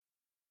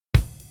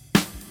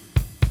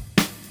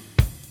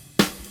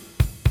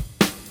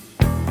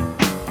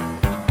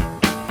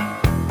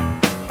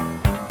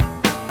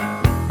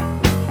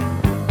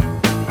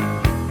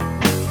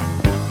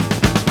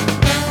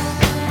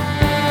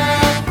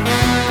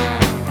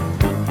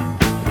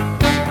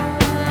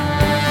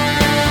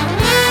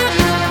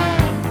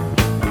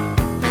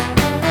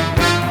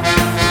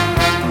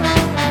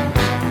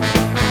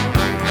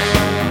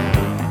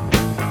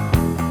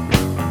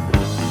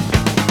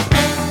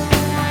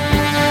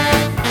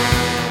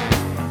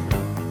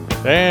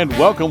And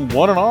welcome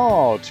one and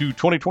all to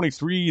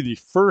 2023, the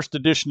first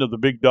edition of the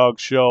Big Dog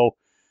Show,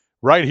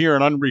 right here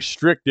on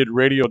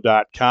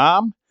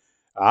unrestrictedradio.com.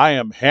 I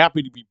am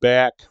happy to be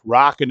back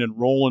rocking and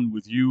rolling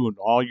with you and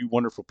all you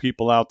wonderful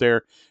people out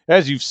there.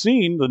 As you've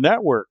seen, the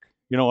network,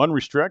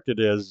 Unrestricted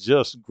has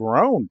just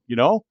grown,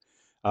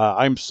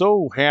 I'm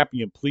so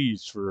happy and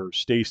pleased for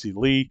Stacy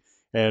Lee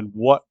and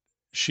what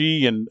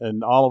she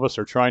and all of us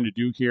are trying to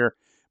do here.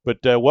 But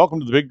welcome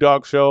to the Big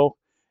Dog Show.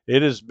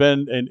 It has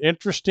been an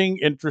interesting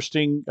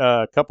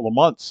couple of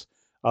months.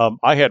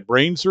 I had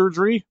brain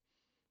surgery.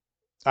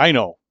 I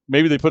know.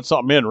 Maybe they put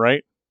something in,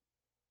 right?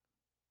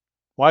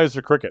 Why is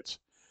there crickets?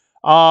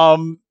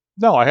 No,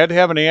 I had to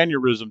have an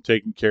aneurysm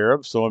taken care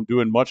of, so I'm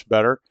doing much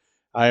better.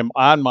 I'm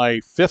on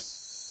my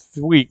fifth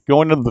week,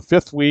 going into the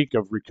fifth week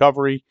of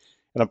recovery,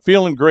 and I'm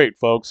feeling great,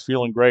 folks,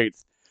 feeling great.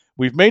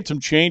 We've made some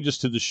changes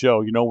to the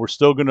show. We're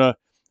still going to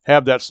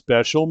have that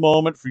special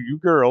moment for you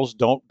girls.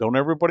 Don't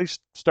everybody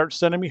start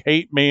sending me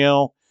hate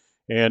mail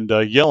and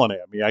yelling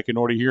at me. I can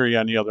already hear you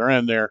on the other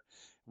end there.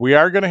 We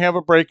are going to have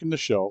a break in the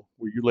show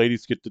where you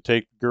ladies get to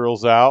take the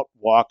girls out,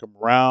 walk them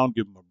around,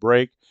 give them a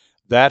break.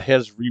 That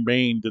has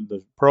remained in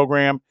the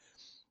program.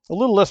 A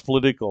little less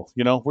political,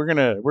 We're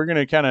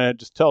gonna kind of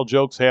just tell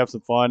jokes, have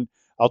some fun.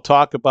 I'll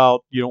talk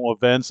about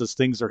events as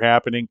things are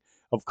happening.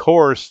 Of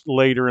course,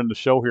 later in the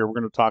show here, we're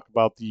going to talk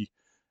about the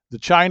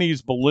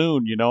Chinese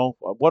balloon.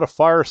 What a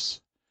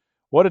farce!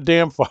 What a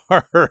damn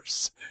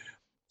farce!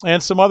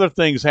 And some other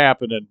things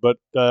happening. But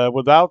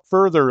without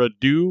further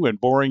ado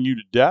and boring you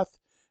to death,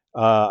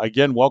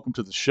 again, welcome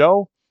to the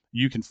show.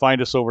 You can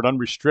find us over at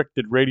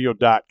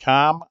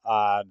unrestrictedradio.com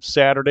on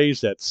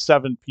Saturdays at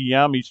 7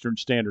 p.m. Eastern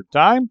Standard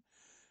Time.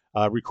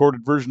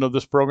 Recorded version of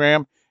this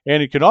program.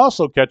 And you can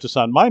also catch us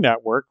on my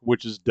network,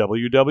 which is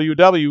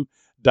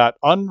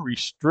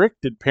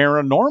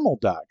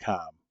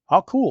www.unrestrictedparanormal.com.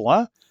 How cool,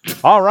 huh?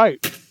 All right,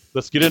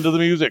 let's get into the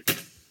music.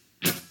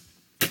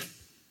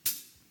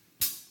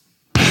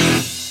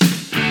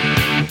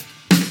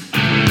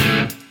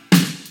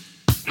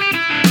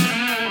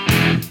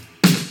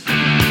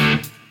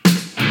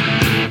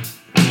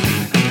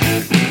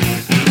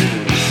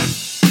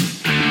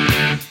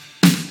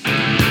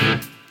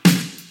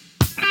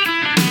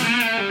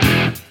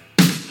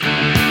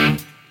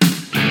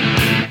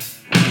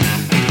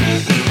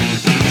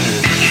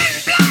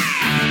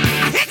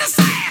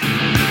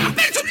 I've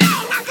been too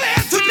long, I'm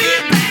glad to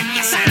be back.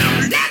 You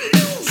sound that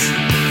new.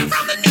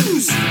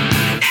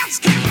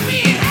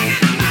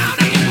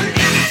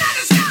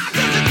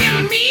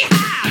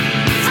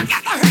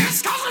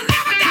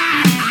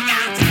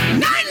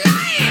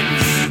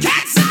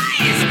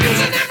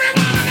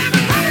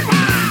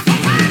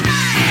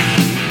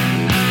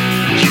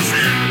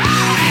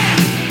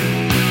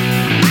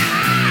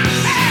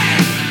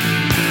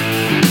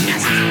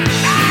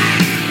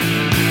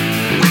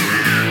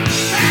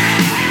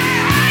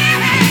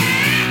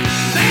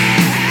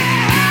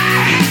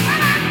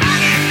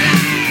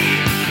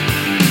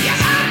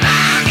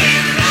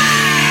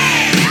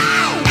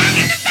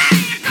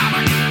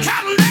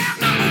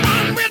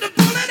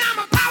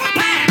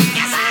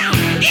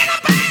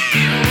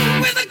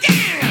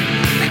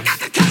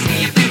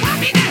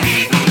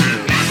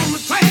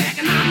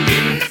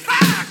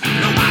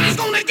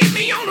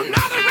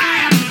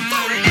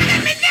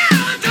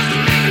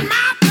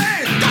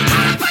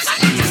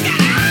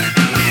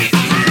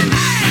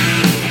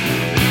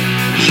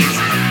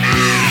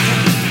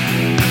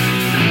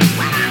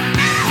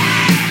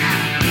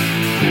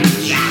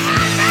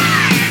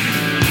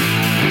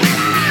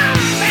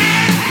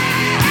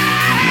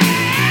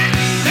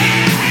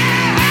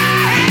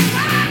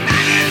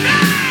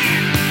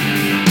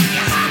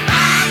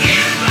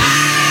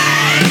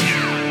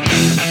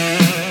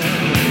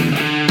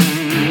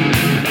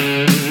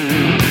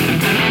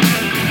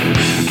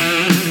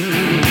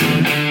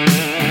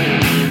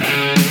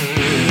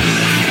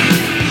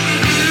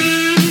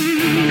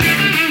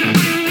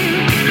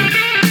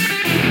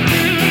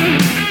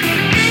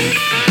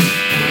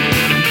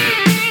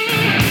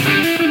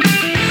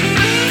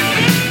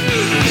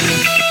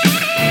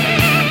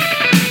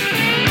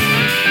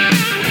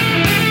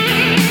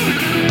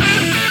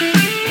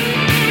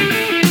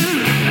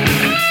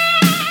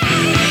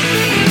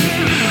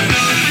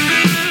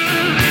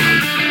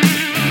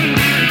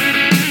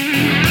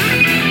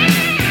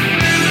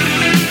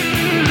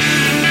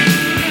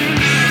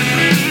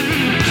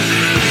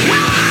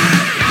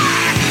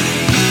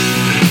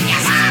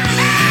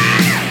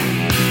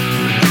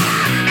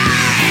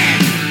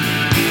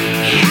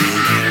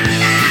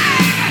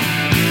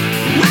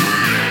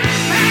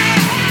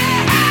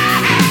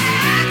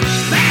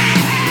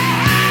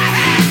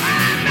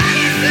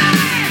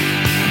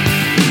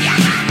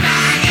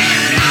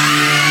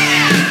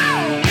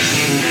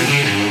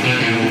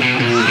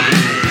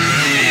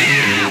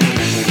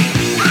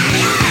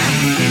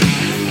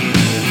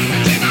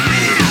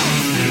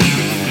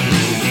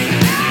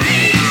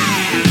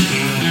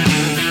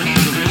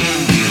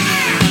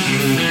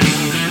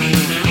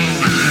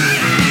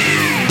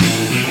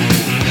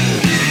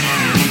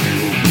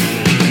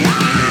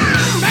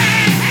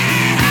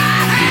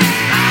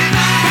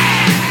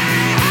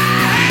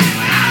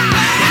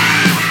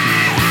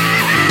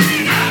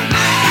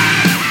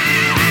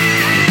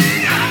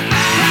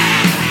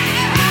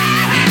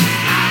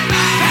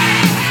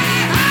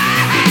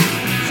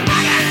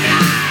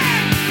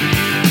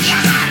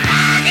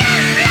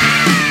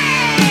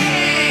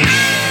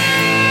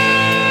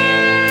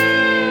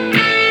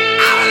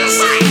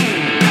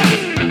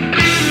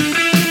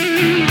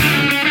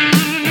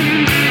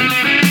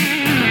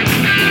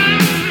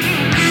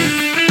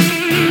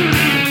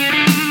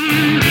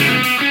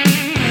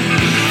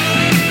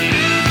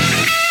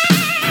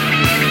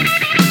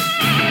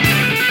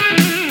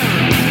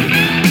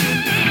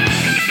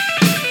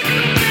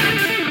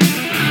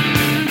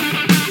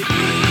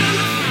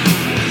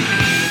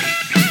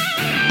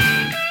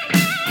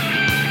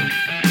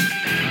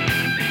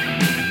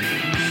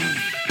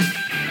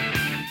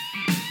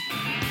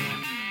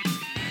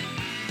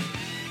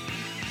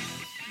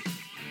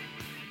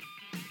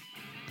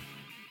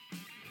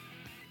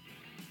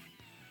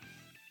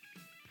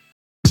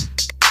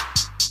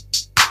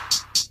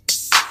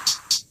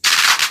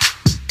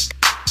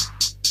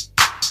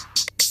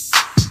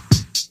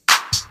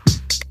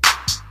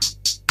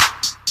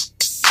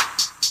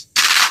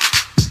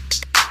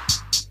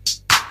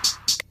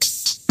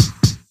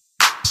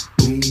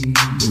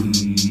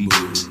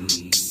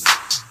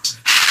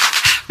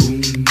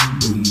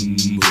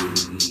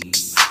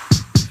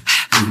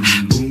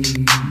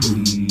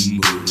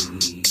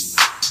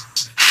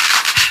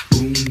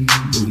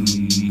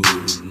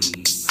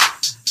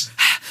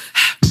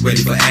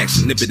 Ready for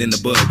action, nip it in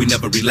the bud, we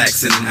never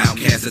relaxing.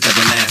 Outcast is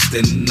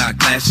everlasting, not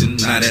clashing,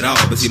 not at all.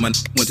 But see, my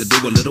went to do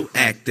a little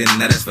acting.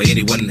 Now that's for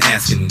anyone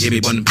asking. Give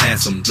me one and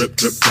pass 'em. Drip,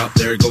 drip, drop,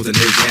 there it goes an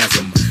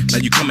orgasm. Now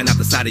you coming out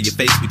the side of your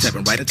face, we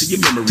tapping right into your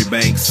memory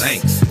bank.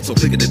 Thanks. So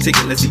click at the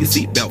ticket, let's see your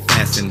seatbelt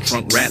fasten.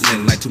 Trunk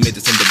rattling like two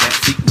midgets in the back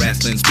seat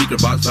wrestling. Speaker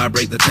box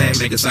vibrate the tag,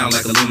 make it sound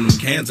like aluminum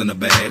cans in a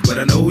bag. But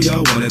I know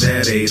y'all wanted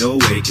that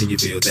 808, can you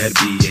feel that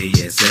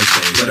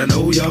B-A-S-S-A? But I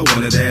know y'all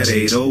wanted that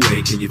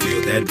 808, can you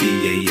feel that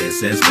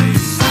B-A-S-S-A? I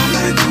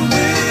like the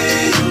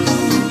way you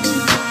move.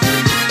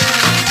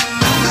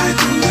 I like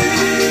the way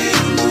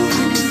you move.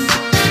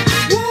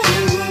 Woo,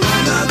 I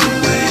love the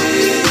way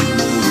you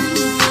move.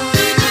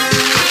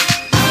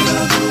 I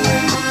love the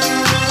way.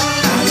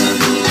 I love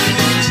the way.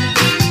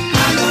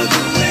 I love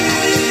the way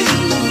you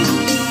move.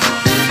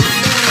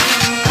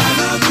 I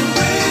love the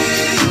way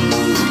you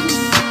move.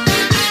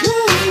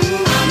 Woo,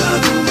 I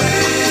love the way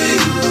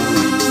you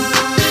move.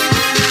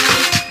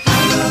 I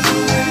love the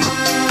way.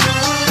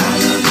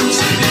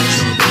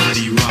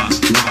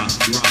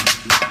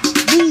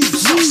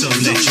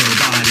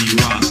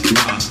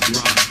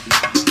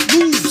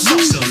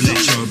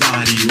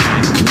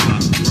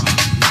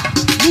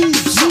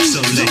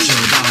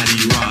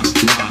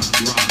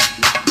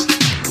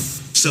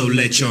 So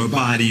let your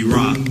body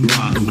rock,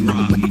 rock,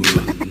 rock.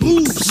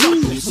 Move,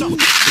 something, something.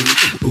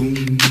 Boom,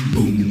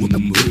 boom,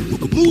 boom,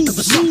 move,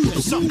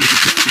 something, something.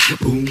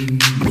 Boom,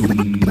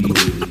 boom,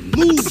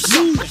 move,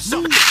 something,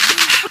 something.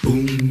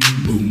 Boom,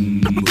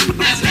 boom,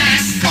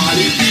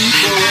 party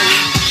people,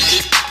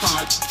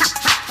 party,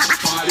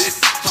 party,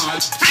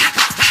 party,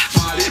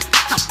 party, party,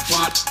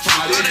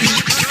 party,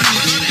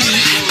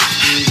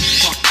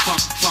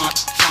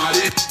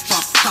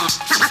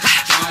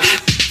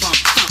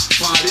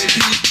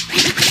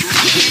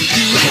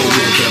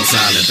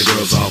 silent, the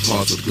girls all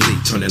paused with glee.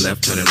 Turning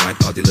left, turning right,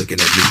 thought they looking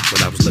at me.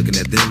 But I was looking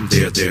at them,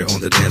 they're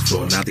on the dance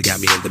floor. Now they got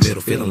me in the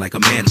middle, feeling like a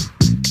man.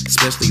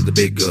 Especially the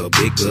big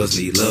girls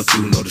need love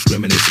too, no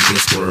discrimination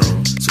against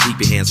squirrel. So keep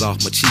your hands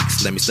off my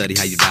cheeks, let me study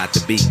how you ride the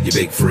beat, you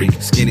big freak.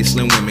 Skinny,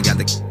 slim women got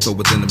the so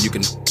within them, you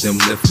can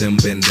them, lift them,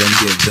 bend them,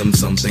 give them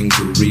something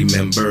to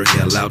remember.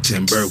 Hell out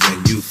timber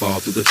when you fall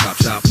through the chop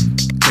shop.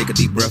 Take a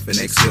deep breath and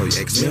exhale. Your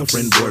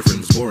ex-girlfriend,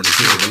 boyfriend was boring as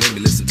hell. Well, let me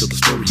listen to the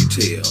story you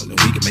tell, and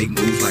we can make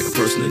moves like a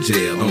person in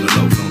jail. On the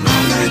low, on the low.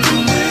 I like the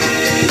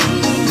way you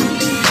move.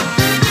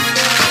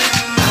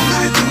 I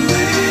like the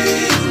way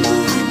you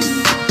move.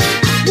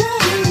 Woo,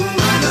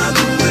 I love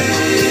the way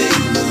you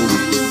move.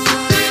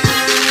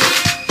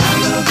 I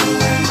love the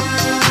way.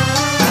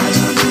 I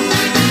love the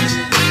way.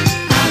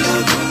 I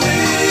love the way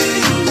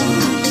you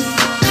move.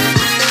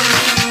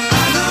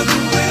 I love the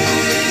way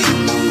you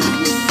move.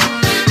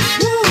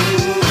 Woo,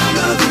 I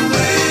love the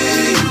way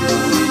you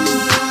move.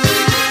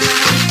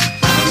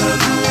 I love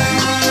the way.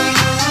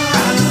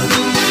 I love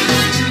the way.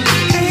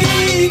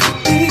 Hey,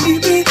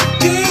 baby.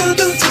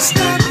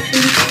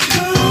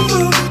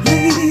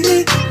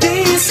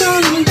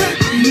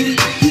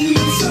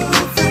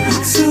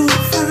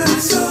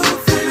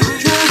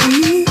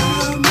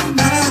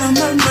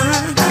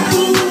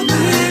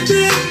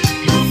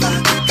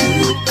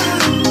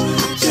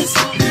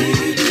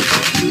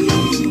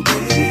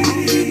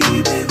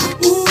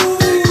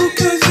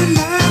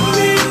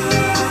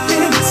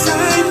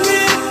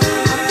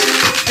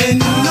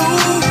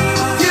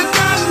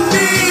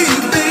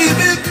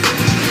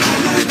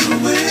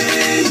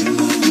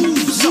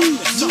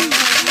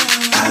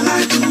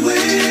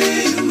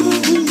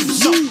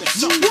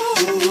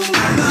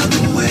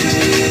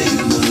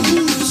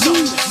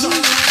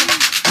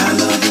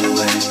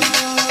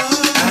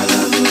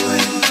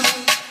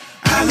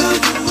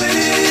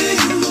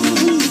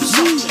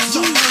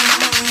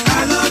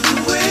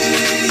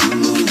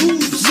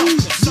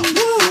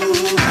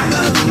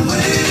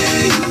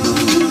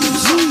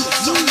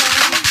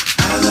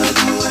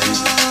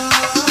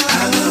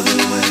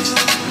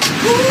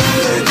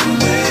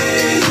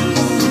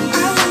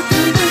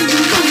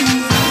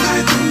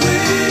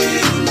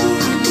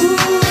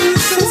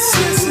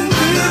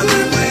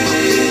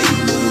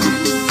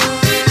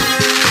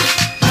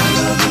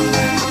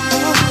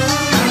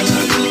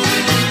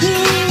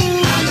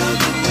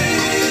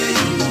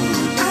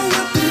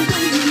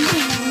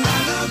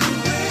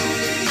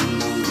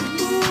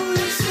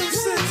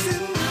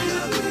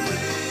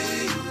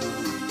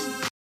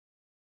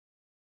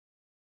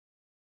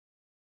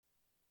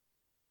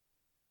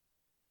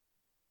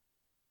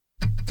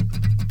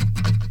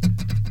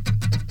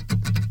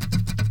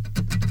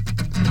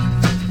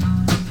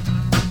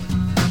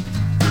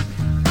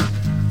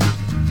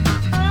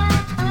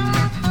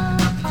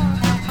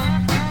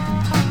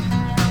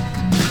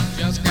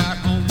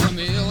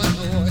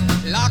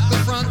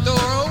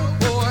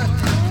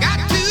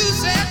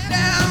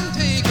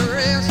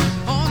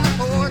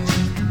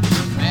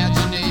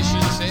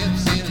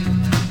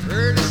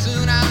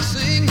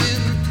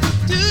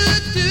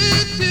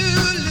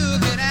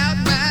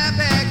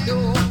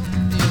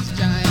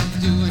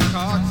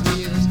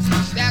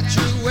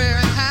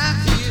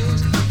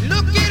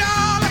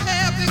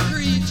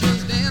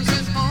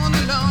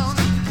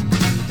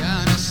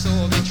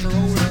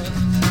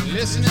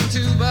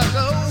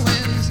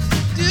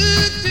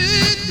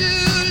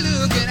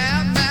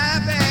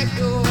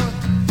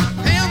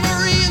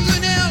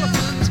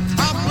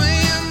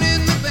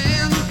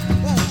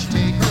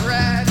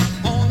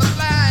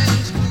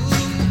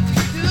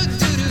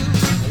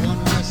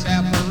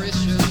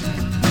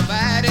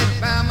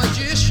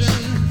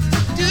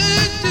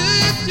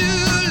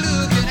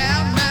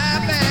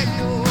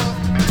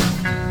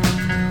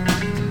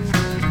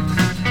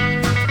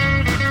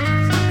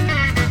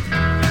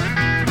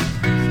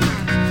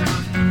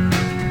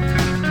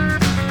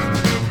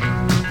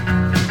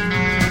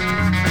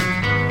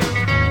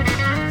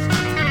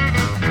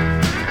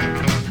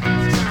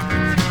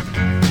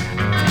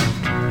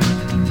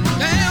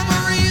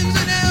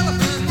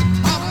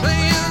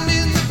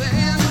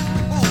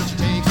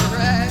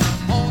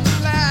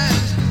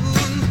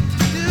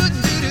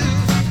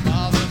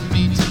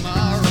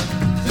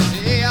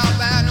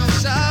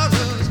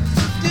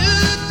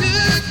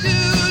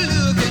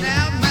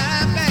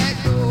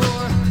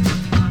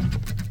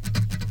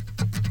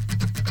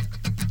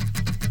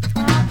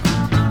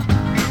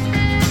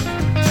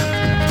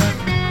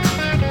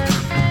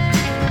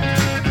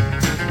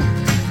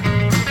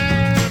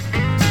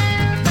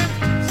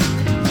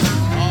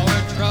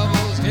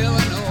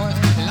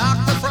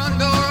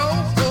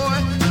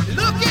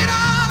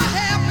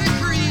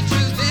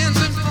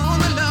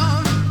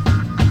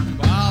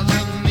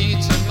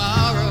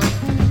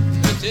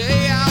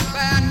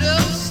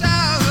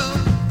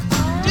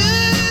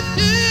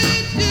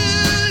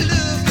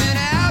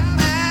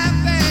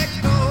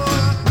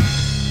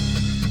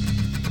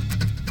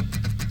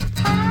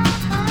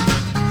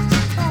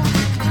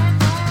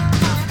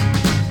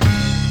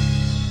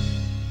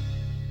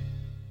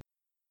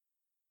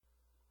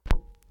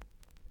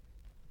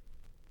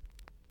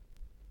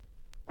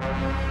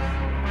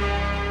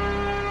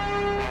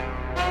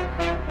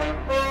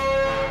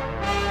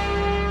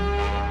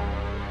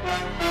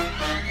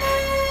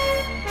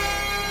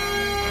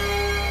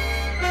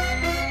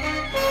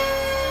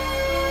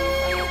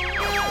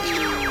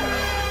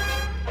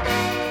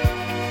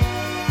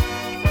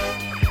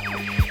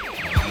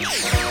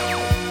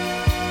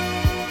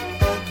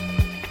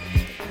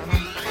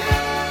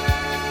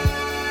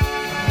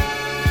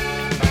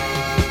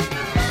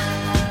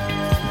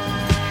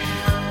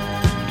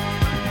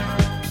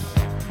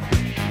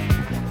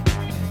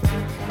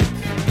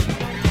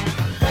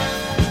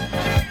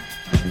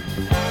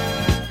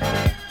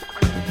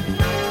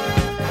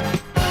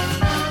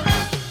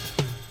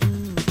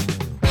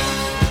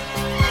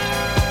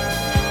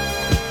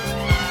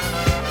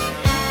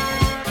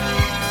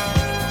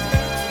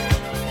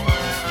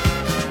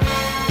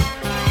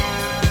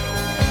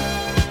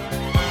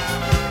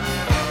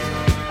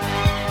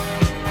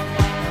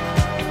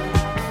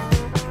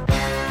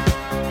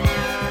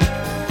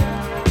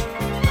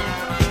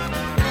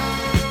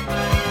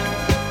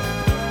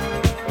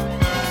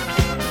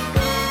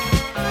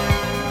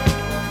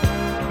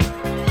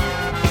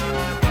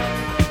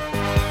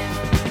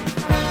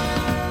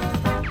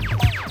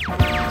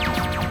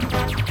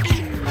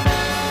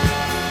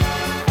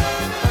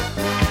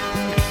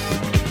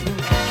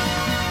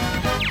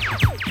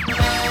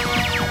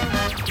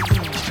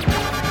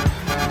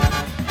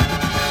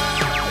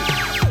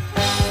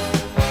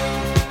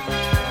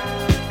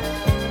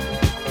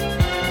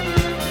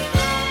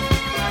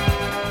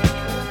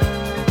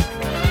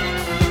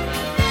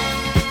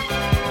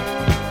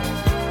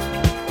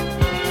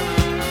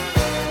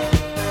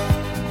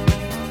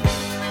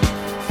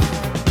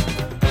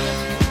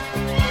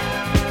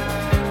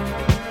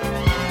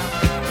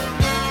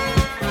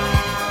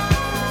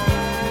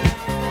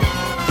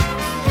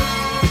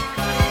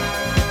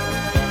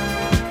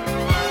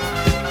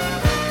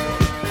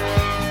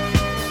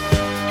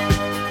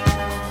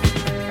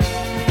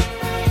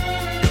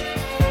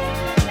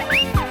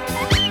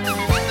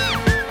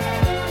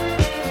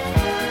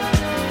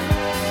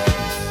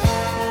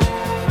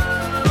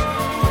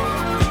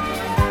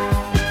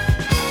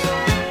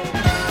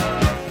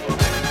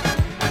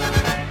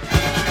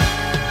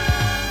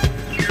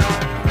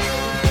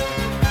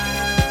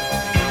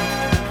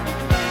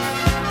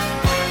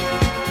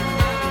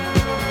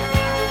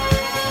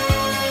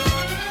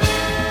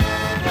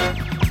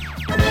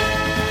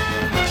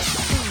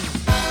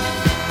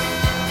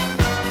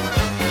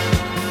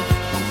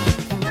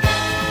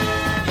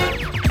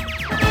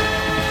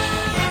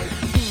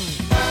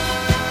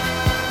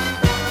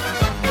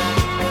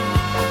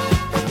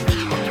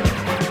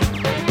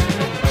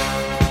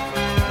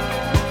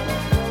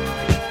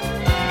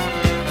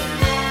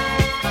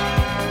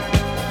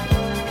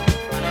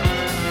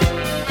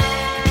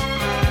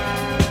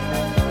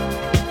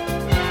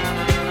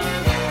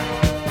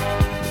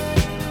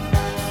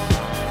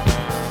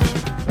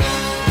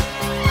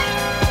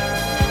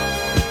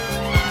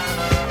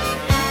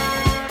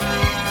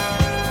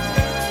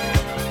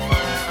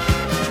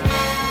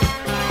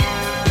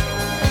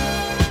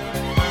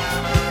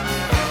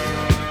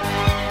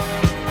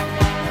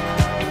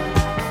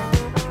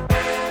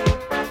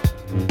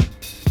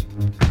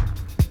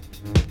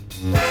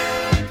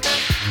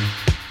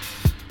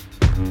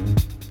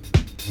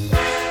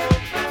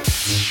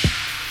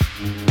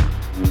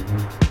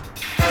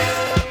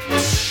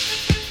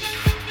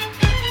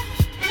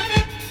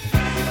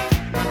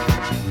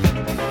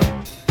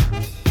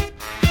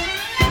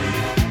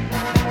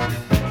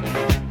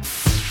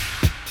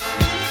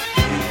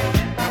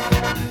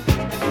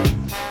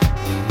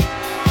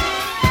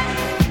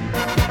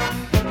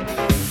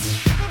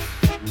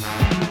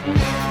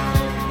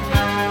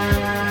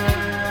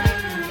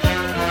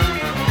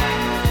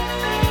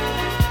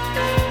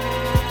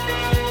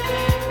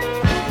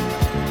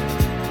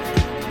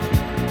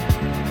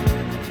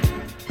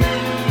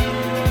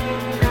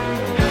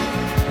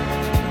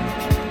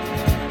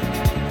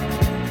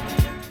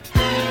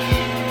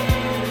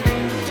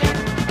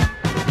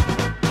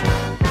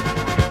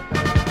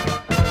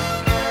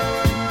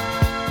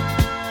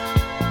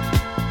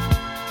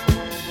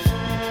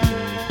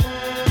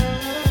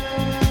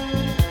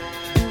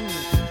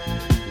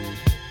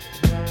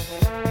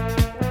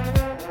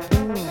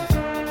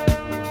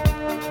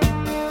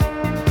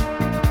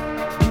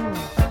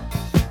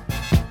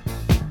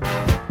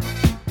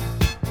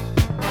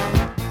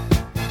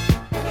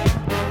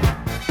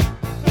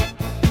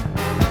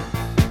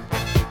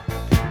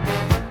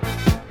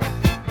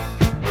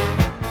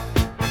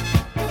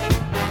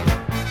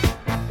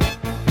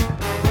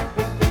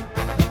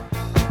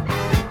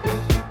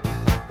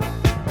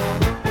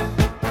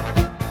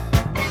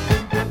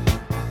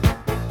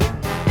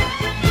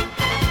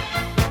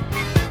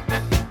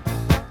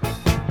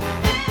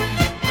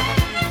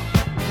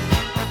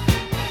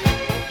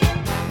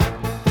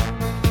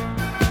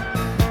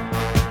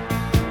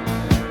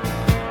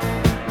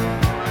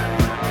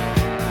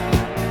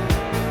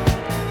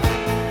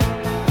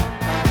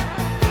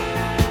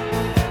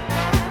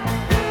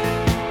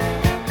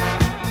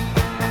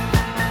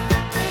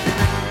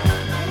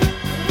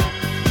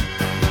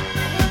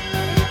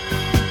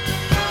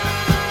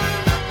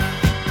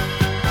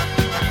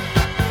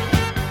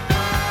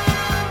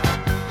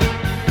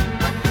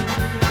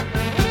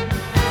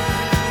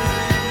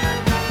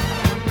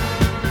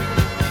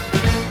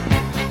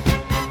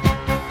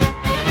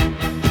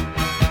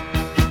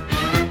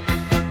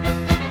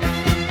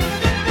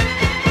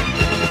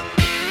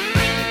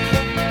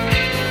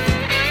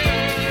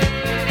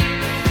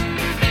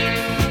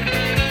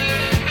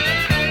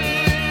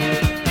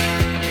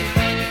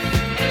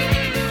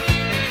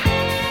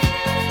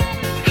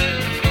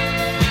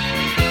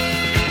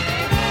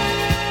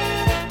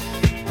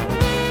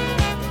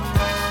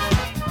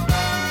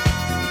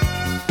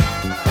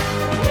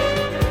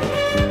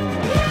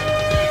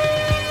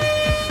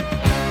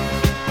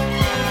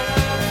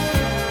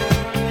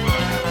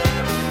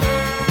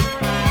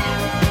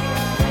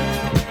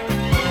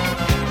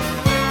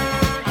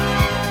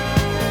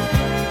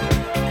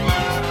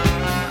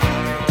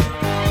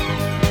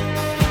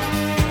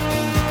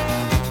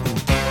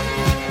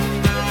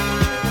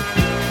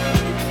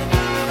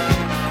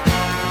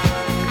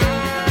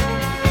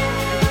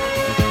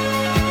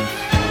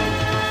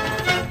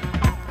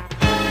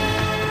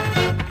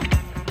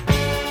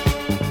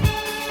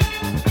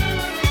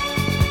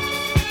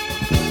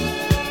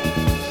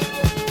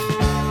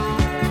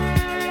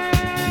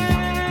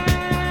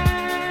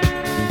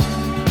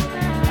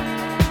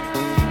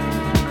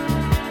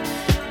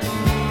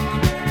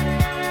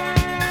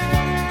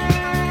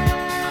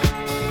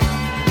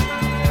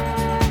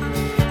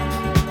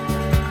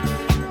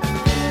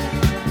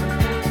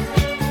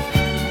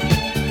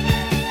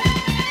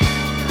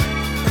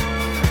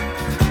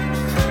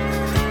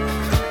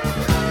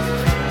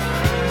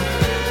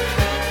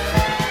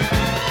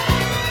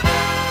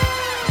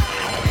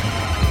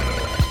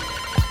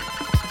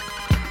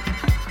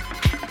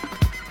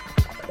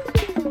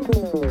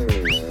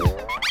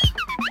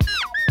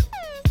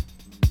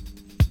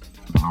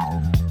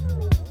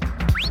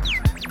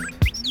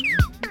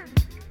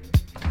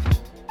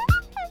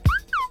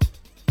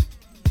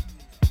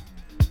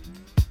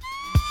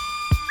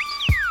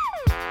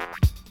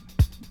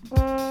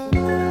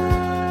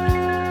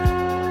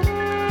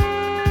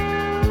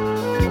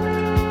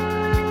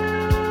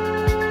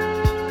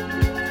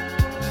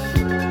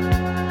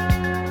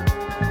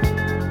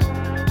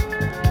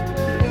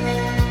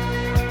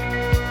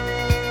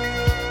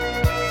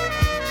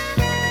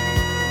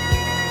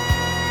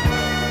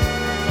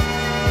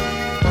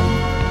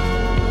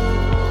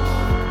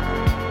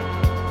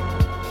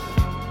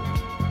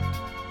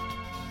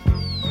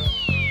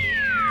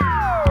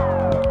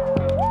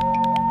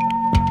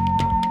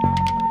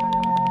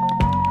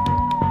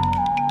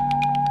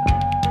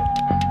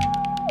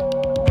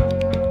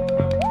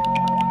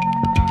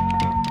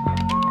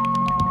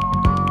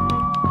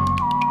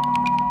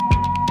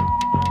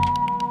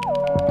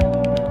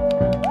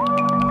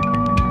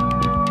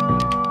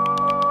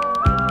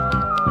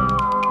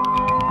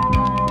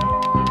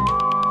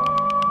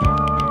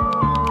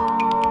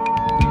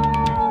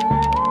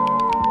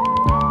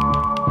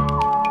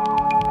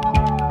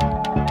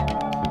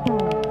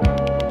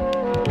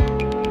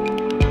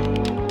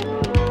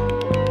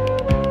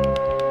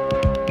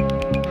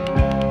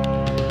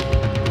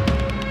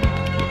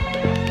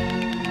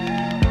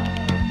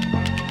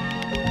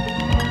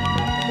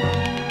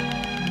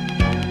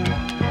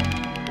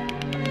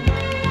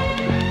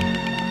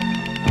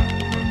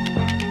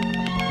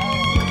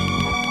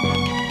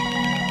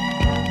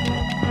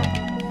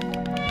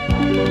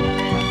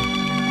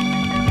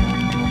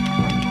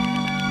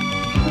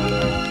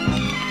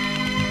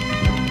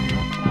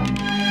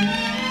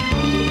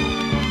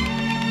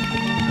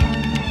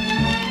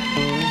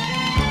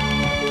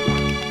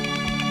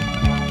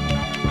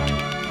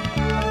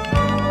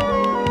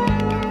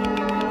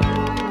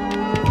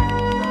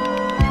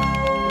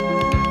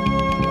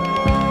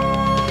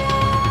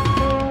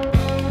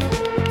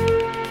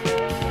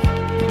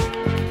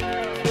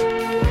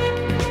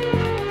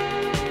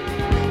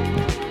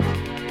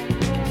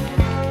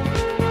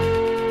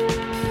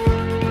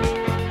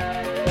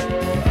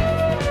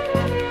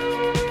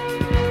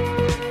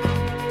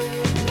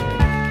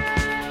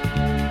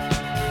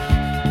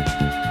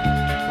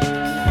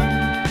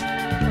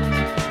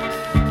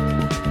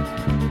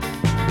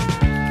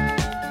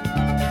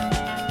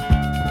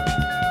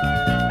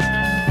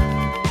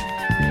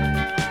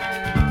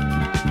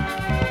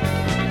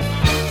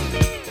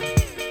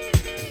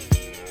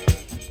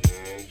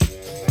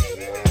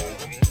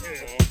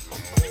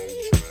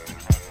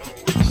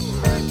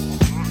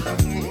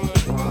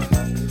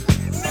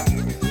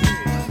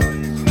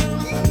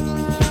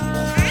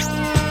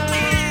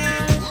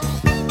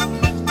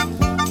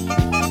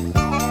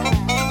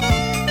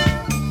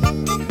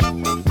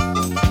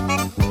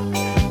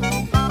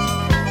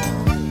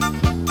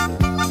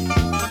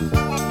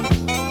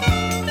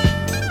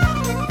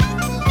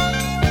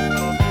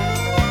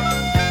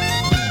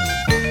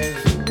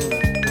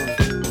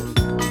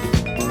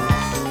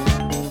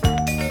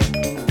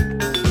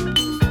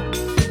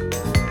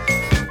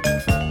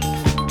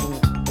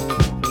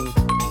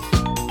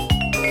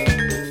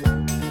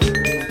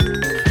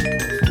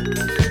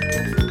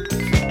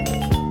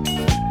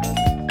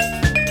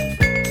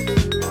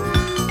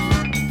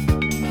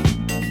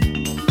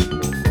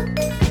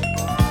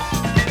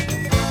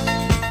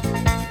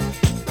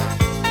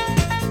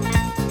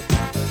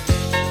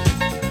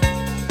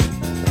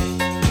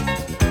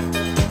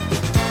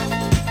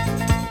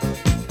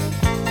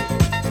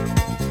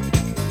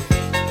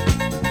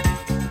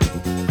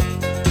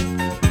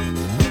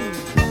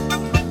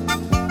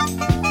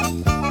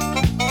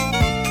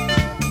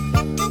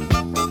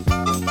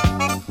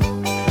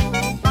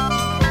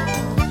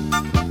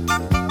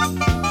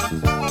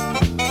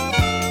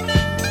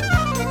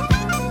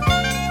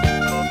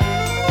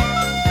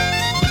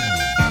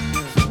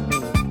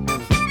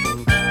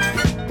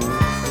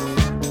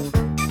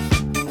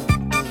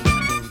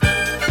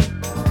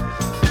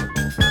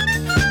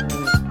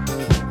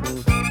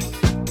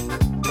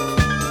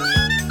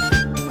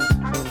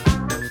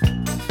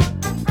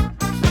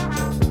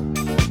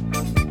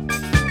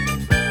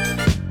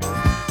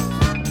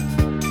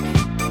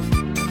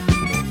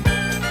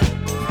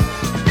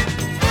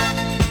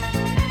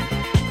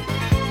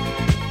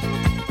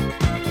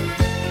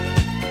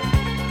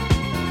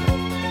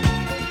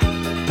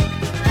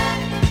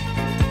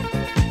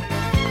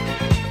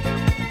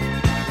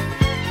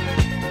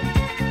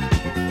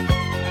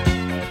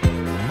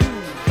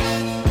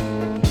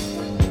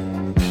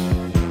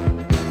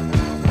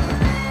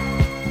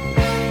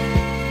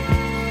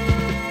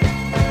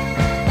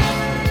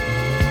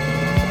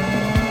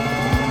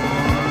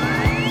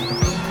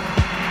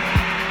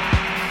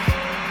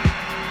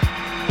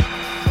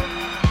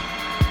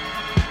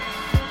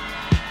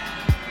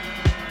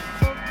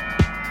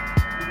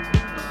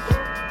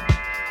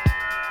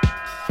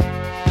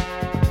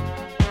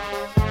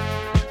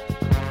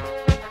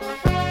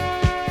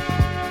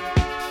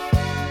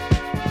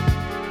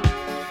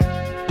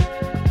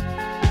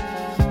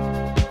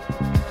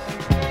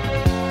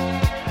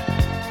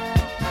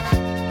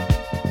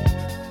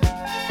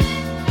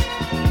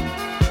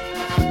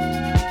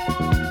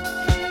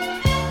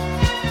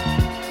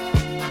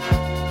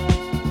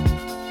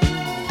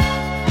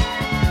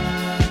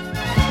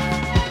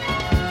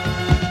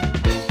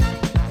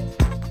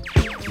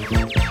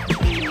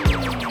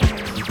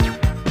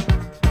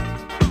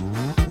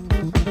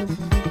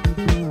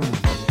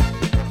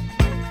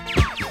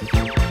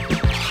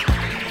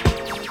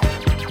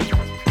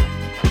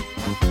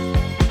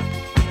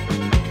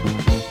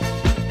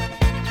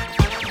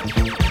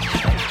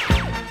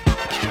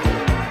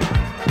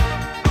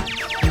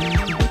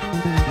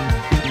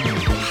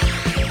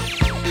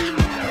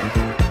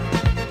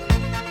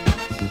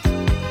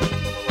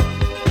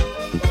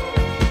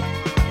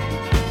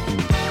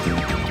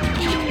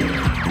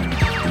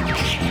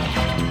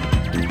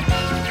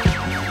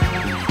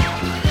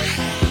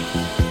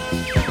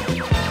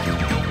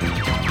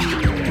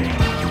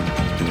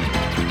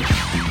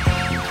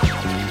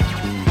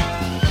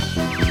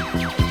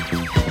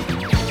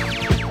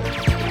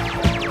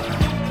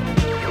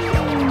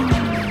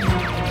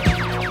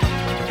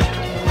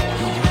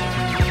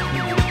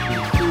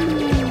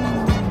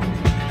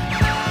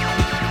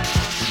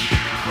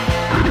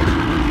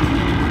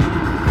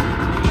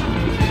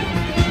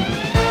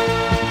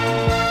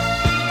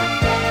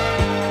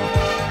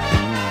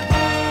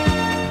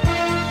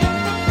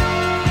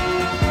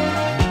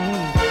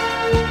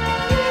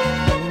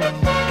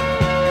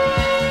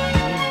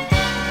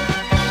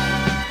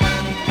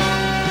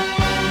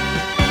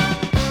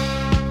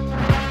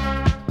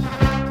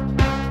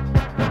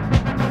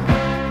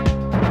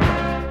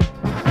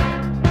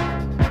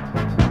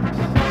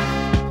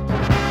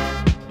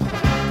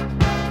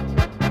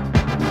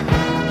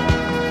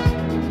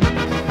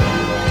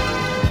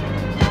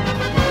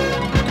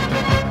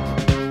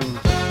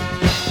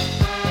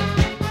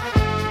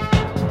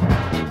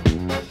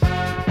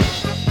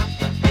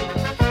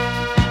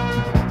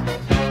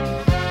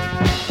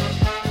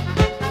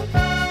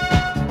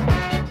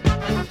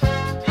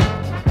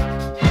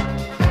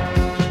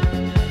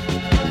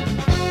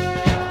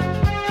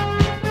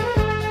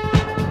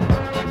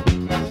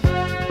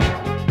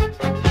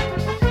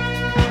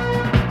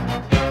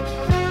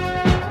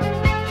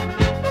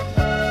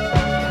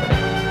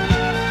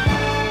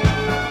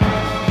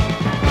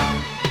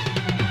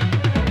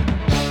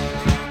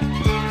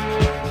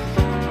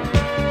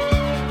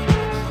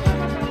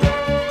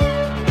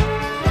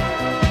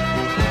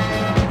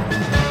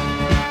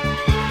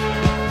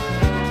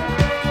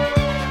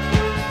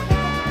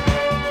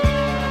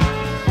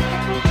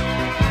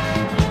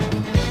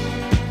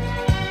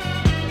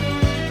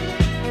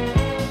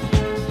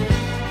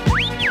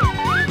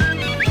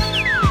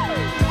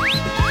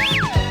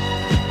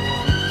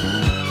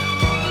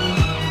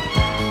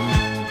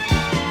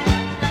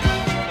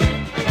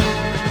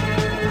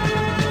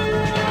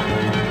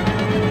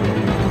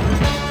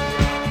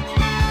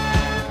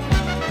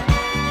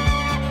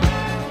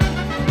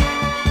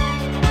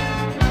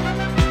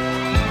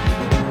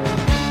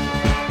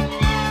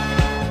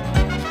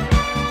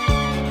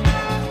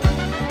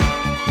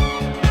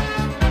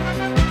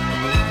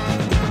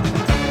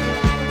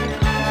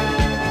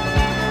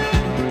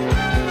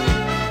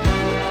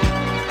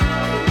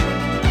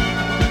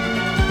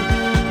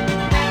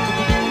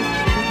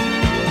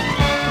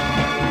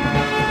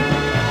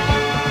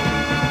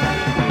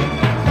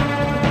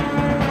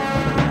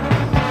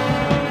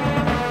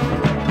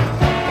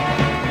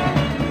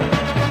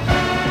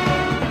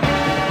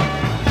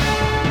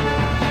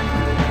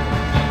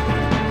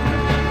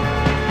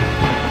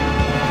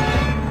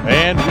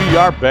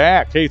 are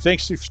back. Hey,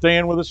 thanks for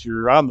staying with us.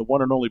 You're on the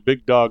one and only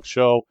Big Dog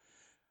Show,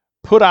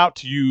 put out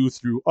to you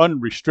through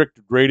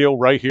Unrestricted Radio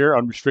right here,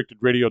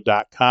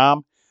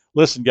 unrestrictedradio.com.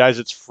 Listen, guys,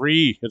 it's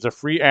free. It's a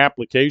free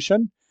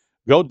application.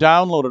 Go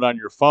download it on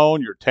your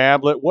phone, your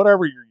tablet,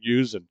 whatever you're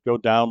using. Go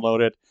download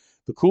it.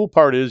 The cool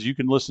part is you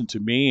can listen to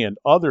me and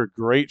other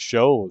great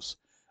shows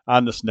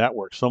on this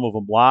network, some of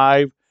them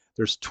live.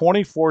 There's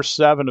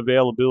 24/7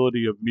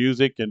 availability of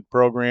music and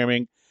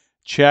programming.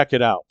 Check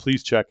it out.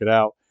 Please check it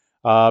out.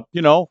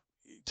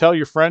 Tell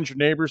your friends, your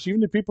neighbors, even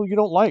the people you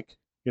don't like,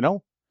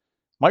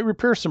 might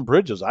repair some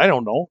bridges. I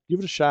don't know. Give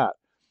it a shot.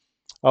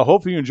 I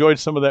hope you enjoyed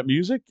some of that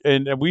music.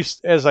 And we,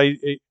 as I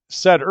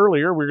said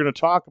earlier, we're going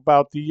to talk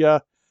about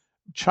the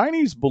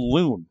Chinese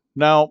balloon.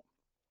 Now,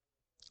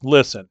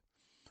 listen,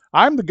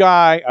 I'm the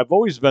guy, I've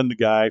always been the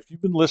guy. If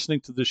you've been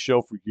listening to this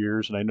show for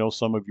years, and I know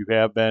some of you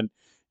have been,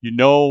 you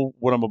know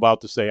what I'm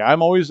about to say.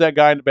 I'm always that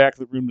guy in the back of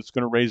the room that's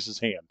going to raise his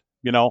hand,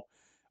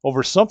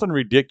 over something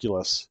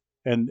ridiculous.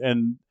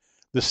 And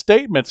the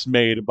statements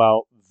made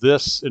about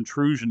this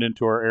intrusion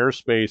into our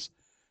airspace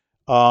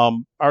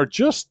are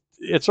just,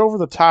 it's over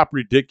the top,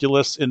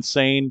 ridiculous,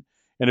 insane.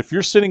 And if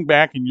you're sitting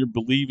back and you're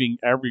believing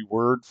every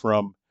word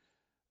from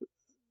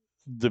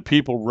the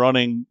people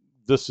running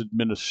this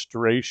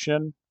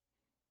administration,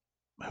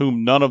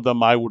 whom none of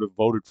them I would have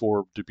voted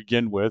for to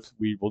begin with,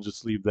 we will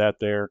just leave that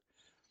there.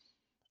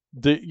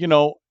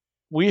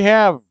 We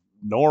have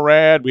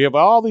NORAD, we have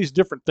all these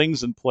different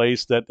things in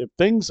place that if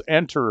things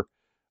enter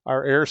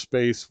our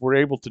airspace, we're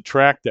able to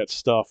track that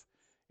stuff,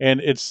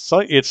 and it's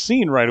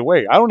seen right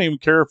away. I don't even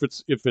care if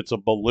it's a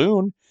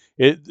balloon.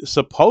 It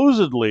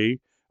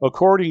supposedly,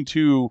 according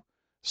to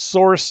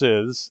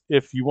sources,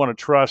 if you want to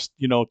trust,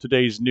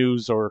 today's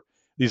news or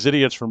these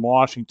idiots from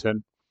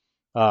Washington,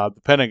 the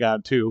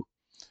Pentagon too,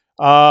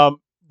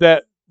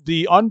 that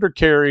the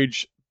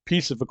undercarriage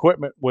piece of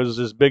equipment was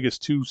as big as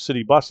 2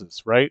 city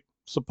buses, right?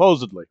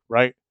 Supposedly,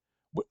 right?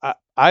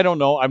 I don't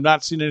know. I've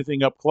not seen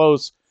anything up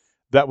close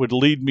that would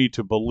lead me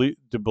to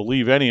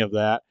believe any of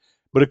that,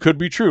 but it could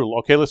be true.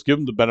 Okay, let's give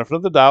them the benefit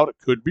of the doubt. It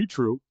could be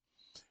true.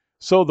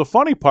 So the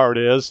funny part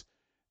is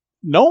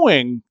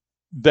knowing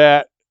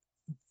that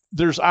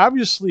there's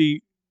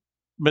obviously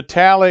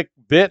metallic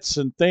bits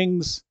and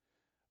things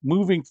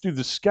moving through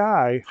the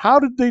sky. How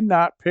did they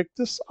not pick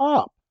this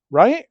up,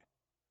 right?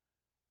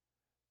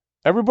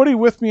 Everybody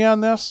with me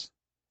on this?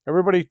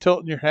 Everybody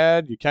tilting your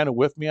head? You kind of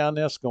with me on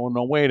this? Going,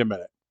 no, wait a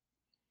minute.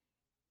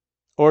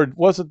 Or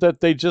was it that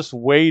they just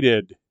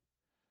waited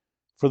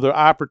for the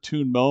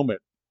opportune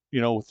moment,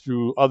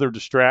 through other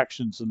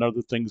distractions and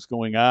other things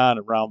going on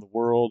around the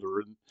world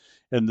or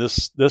in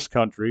this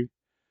country,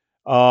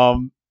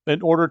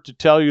 in order to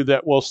tell you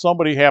that, well,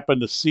 somebody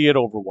happened to see it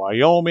over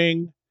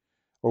Wyoming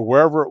or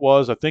wherever it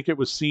was. I think it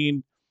was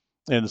seen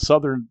in the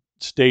southern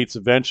states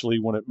eventually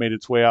when it made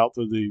its way out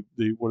to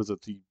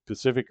the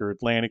Pacific or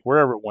Atlantic,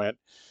 wherever it went.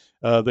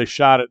 They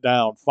shot it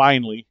down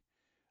finally.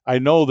 I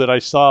know that I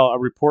saw a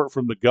report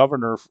from the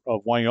governor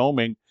of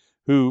Wyoming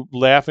who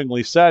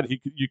laughingly said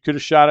you could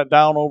have shot it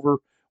down over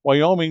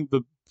Wyoming,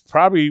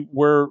 probably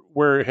where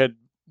it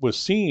was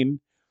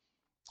seen.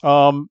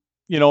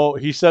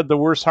 He said the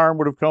worst harm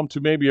would have come to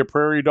maybe a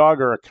prairie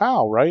dog or a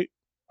cow, right?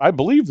 I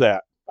believe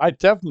that. I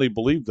definitely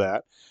believe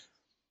that.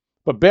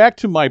 But back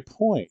to my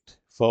point,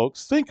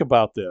 folks, think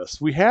about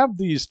this. We have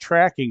these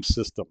tracking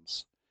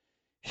systems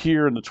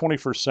here in the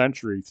 21st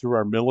century through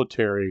our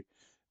military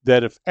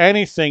that if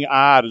anything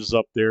odd is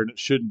up there and it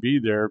shouldn't be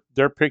there,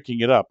 they're picking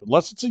it up,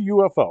 unless it's a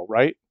UFO,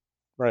 right?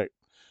 Right.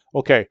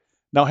 Okay.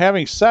 Now,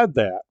 having said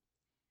that,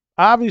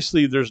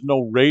 obviously there's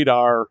no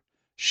radar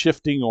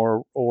shifting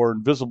or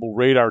invisible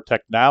radar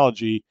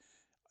technology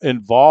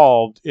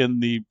involved in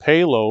the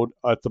payload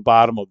at the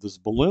bottom of this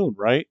balloon,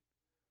 right?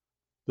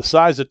 The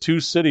size of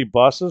 2 city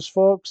buses,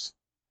 folks.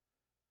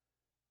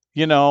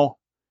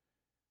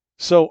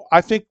 So I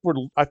think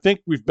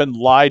we've been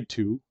lied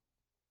to.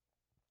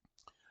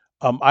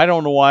 I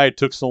don't know why it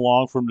took so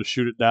long for them to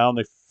shoot it down.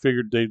 They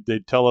figured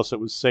they'd tell us it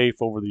was safe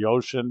over the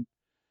ocean.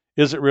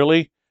 Is it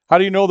really? How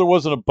do you know there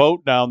wasn't a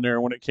boat down there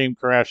when it came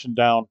crashing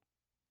down?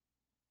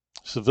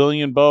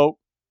 Civilian boat?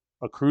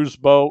 A cruise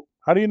boat?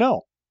 How do you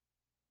know?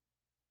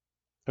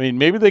 I mean,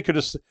 maybe they could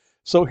have.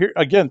 So here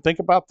again, think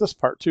about this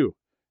part too.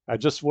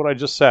 What I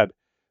just said.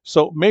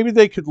 So maybe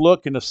they could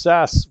look and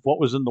assess what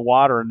was in the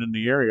water and in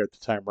the area at the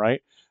time,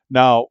 right?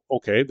 Now,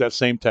 okay, that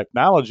same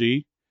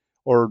technology,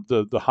 or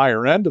the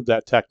higher end of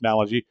that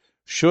technology,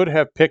 should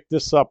have picked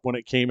this up when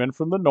it came in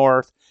from the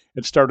north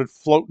and started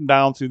floating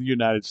down through the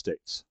United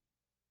States.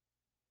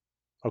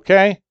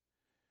 Okay?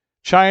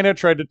 China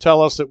tried to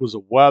tell us it was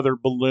a weather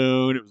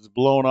balloon. It was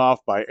blown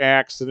off by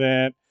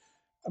accident.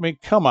 I mean,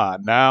 come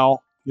on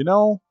now.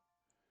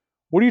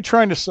 What are you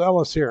trying to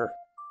sell us here?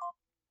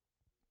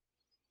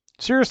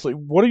 Seriously,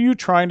 what are you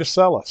trying to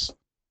sell us?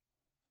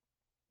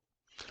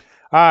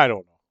 I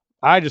don't know.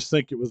 I just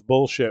think it was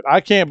bullshit.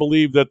 I can't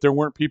believe that there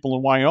weren't people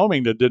in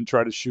Wyoming that didn't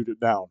try to shoot it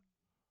down.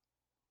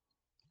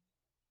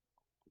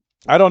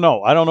 I don't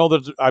know. I don't know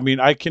that. I mean,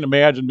 I can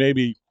imagine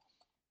maybe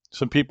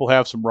Some people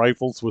have some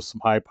rifles with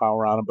some high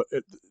power on them, but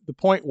the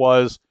point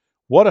was,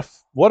 what a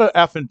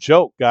effing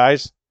joke,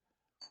 guys.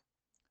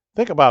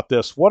 Think about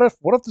this. What if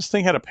this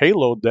thing had a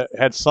payload that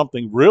had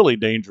something really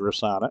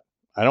dangerous on it?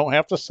 I don't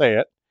have to say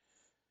it.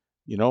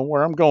 You know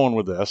where I'm going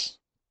with this.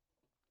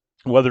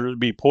 Whether it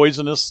be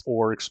poisonous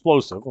or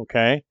explosive,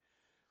 okay?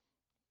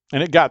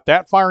 And it got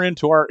that far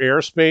into our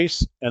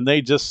airspace, and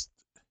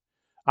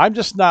I'm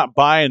just not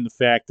buying the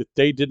fact that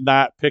they did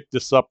not pick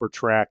this up or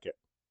track it.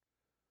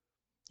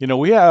 You know,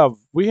 we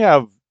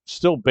have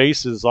still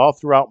bases all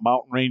throughout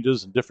mountain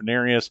ranges and different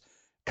areas.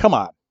 Come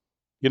on,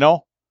 you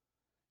know,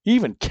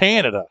 even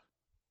Canada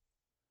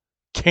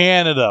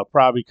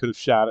probably could have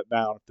shot it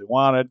down if they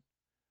wanted.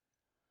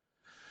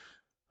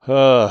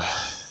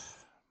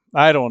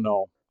 I don't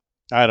know.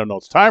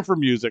 It's time for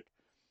music.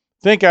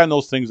 Think on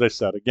those things I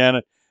said.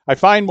 Again, I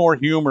find more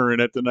humor in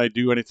it than I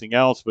do anything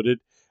else, but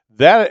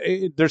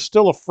there's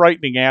still a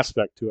frightening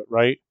aspect to it,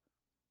 right?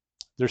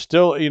 There's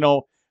still, you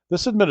know,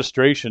 this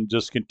administration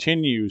just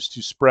continues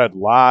to spread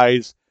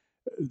lies.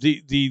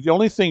 The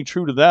only thing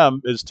true to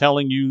them is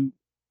telling you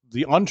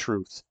the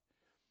untruth.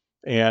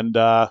 And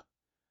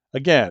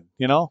again,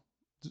 you know,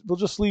 we'll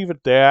just leave it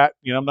at that.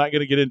 You know, I'm not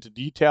going to get into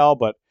detail,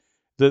 but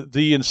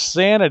the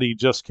insanity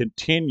just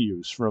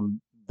continues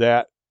from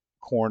that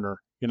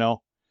corner, you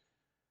know.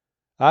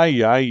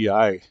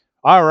 Aye.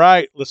 All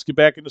right, let's get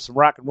back into some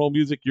rock and roll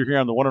music. You're here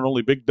on the one and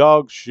only Big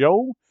Dog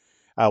Show.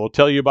 I will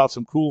tell you about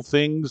some cool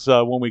things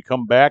when we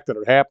come back that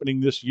are happening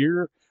this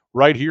year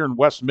right here in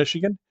West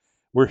Michigan.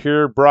 We're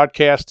here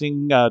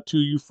broadcasting to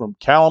you from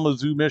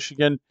Kalamazoo,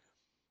 Michigan,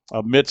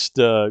 amidst,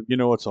 you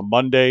know, it's a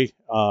Monday.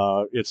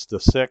 It's the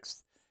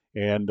 6th,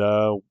 and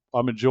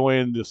I'm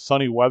enjoying the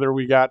sunny weather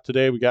we got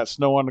today. We got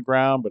snow on the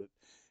ground, but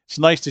it's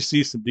nice to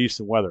see some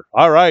decent weather.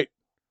 All right,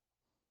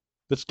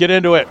 let's get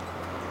into it.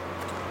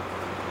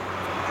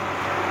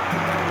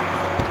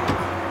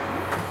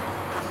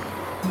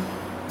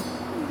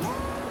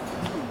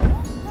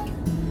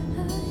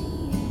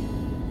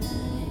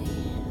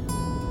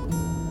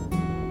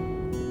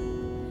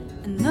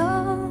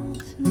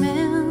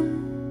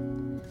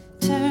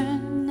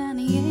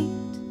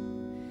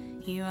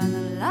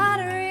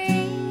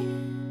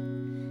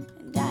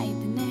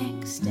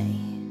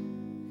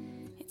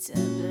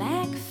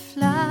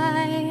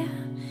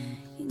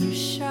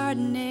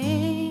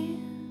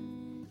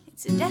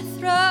 It's a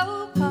death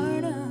row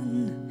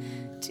pardon,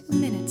 2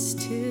 minutes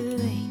too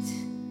late.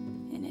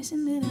 And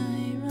isn't it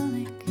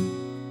ironic?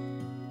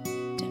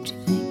 Don't you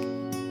think?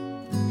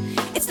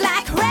 It's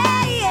like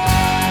rain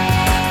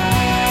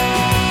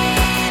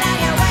on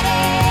your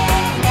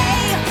wedding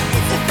day.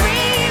 It's a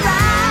free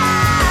ride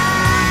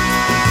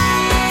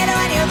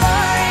when you've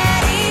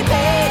already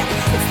paid.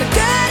 It's the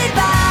good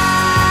advice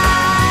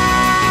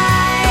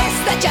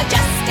that you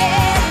just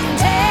didn't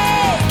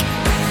take.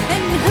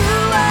 And who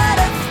would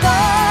have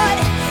thought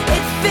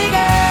it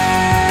figures?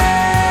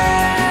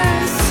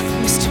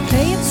 Mr.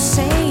 Play It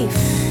Safe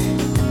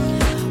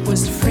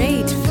was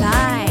afraid to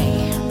fly.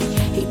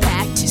 He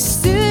packed his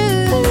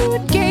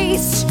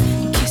suitcase,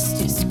 kissed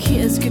his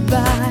kids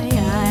goodbye.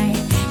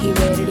 He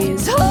waited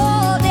his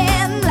whole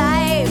damn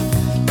life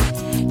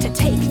to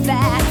take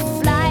that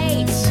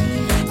flight.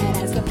 And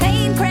as the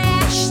plane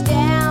crashed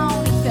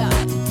down, he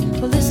thought,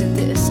 well, isn't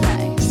this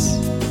nice?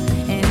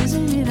 And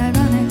isn't it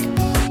ironic?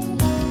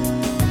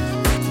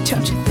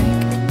 Don't you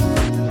think?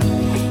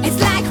 It's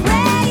like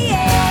rain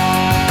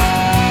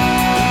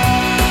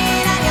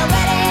on your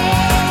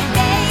wedding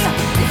day.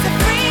 It's a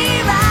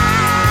free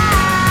ride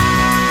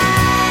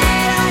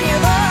when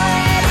you've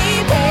already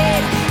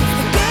paid. It's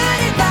the good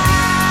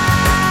advice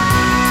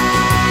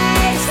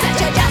that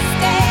you just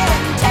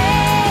didn't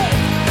take.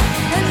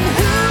 And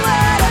who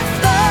would have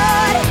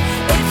thought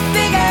it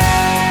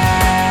figures?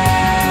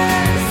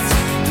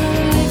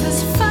 Life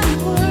is fun,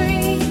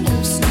 worry.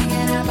 I'm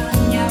sneaking up on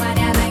you when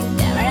you think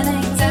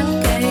everything's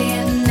okay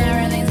and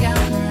everything's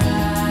going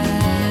right.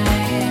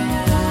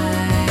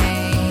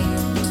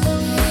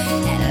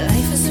 And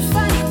life is a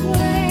funny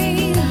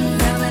way to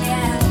coming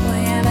out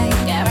when you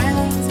think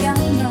everything's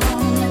going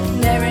wrong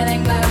and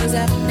everything blows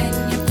up in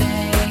your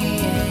face.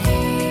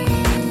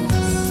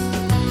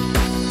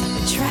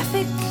 A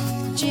traffic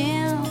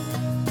jam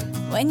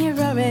when you're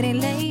already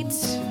late.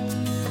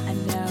 A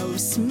no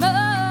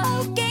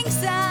smoking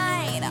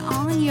sign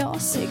on your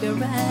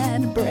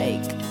cigarette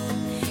break.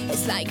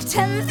 It's like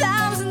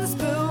 10,000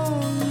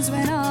 spoons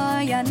when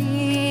all you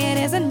need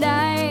is a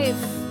knife.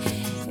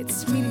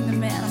 It's meeting the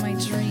man of my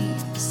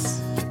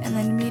dreams and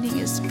then meeting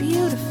his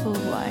beautiful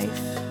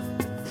wife.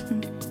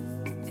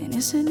 And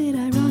isn't it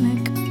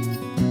ironic?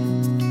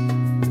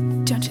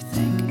 Don't you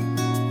think?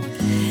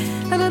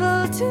 A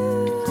little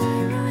too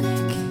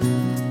ironic.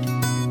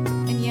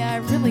 And yeah, I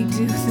really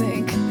do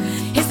think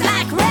it's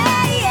like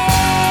rain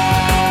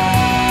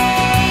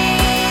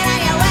on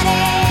your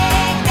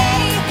wedding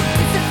day.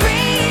 It's a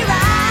free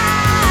ride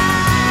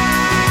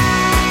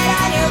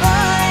when you've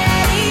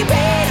already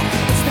paid.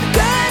 It's the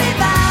good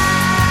advice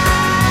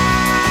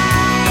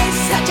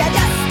that you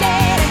just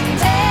didn't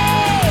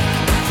take.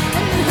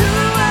 And who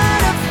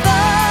would have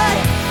thought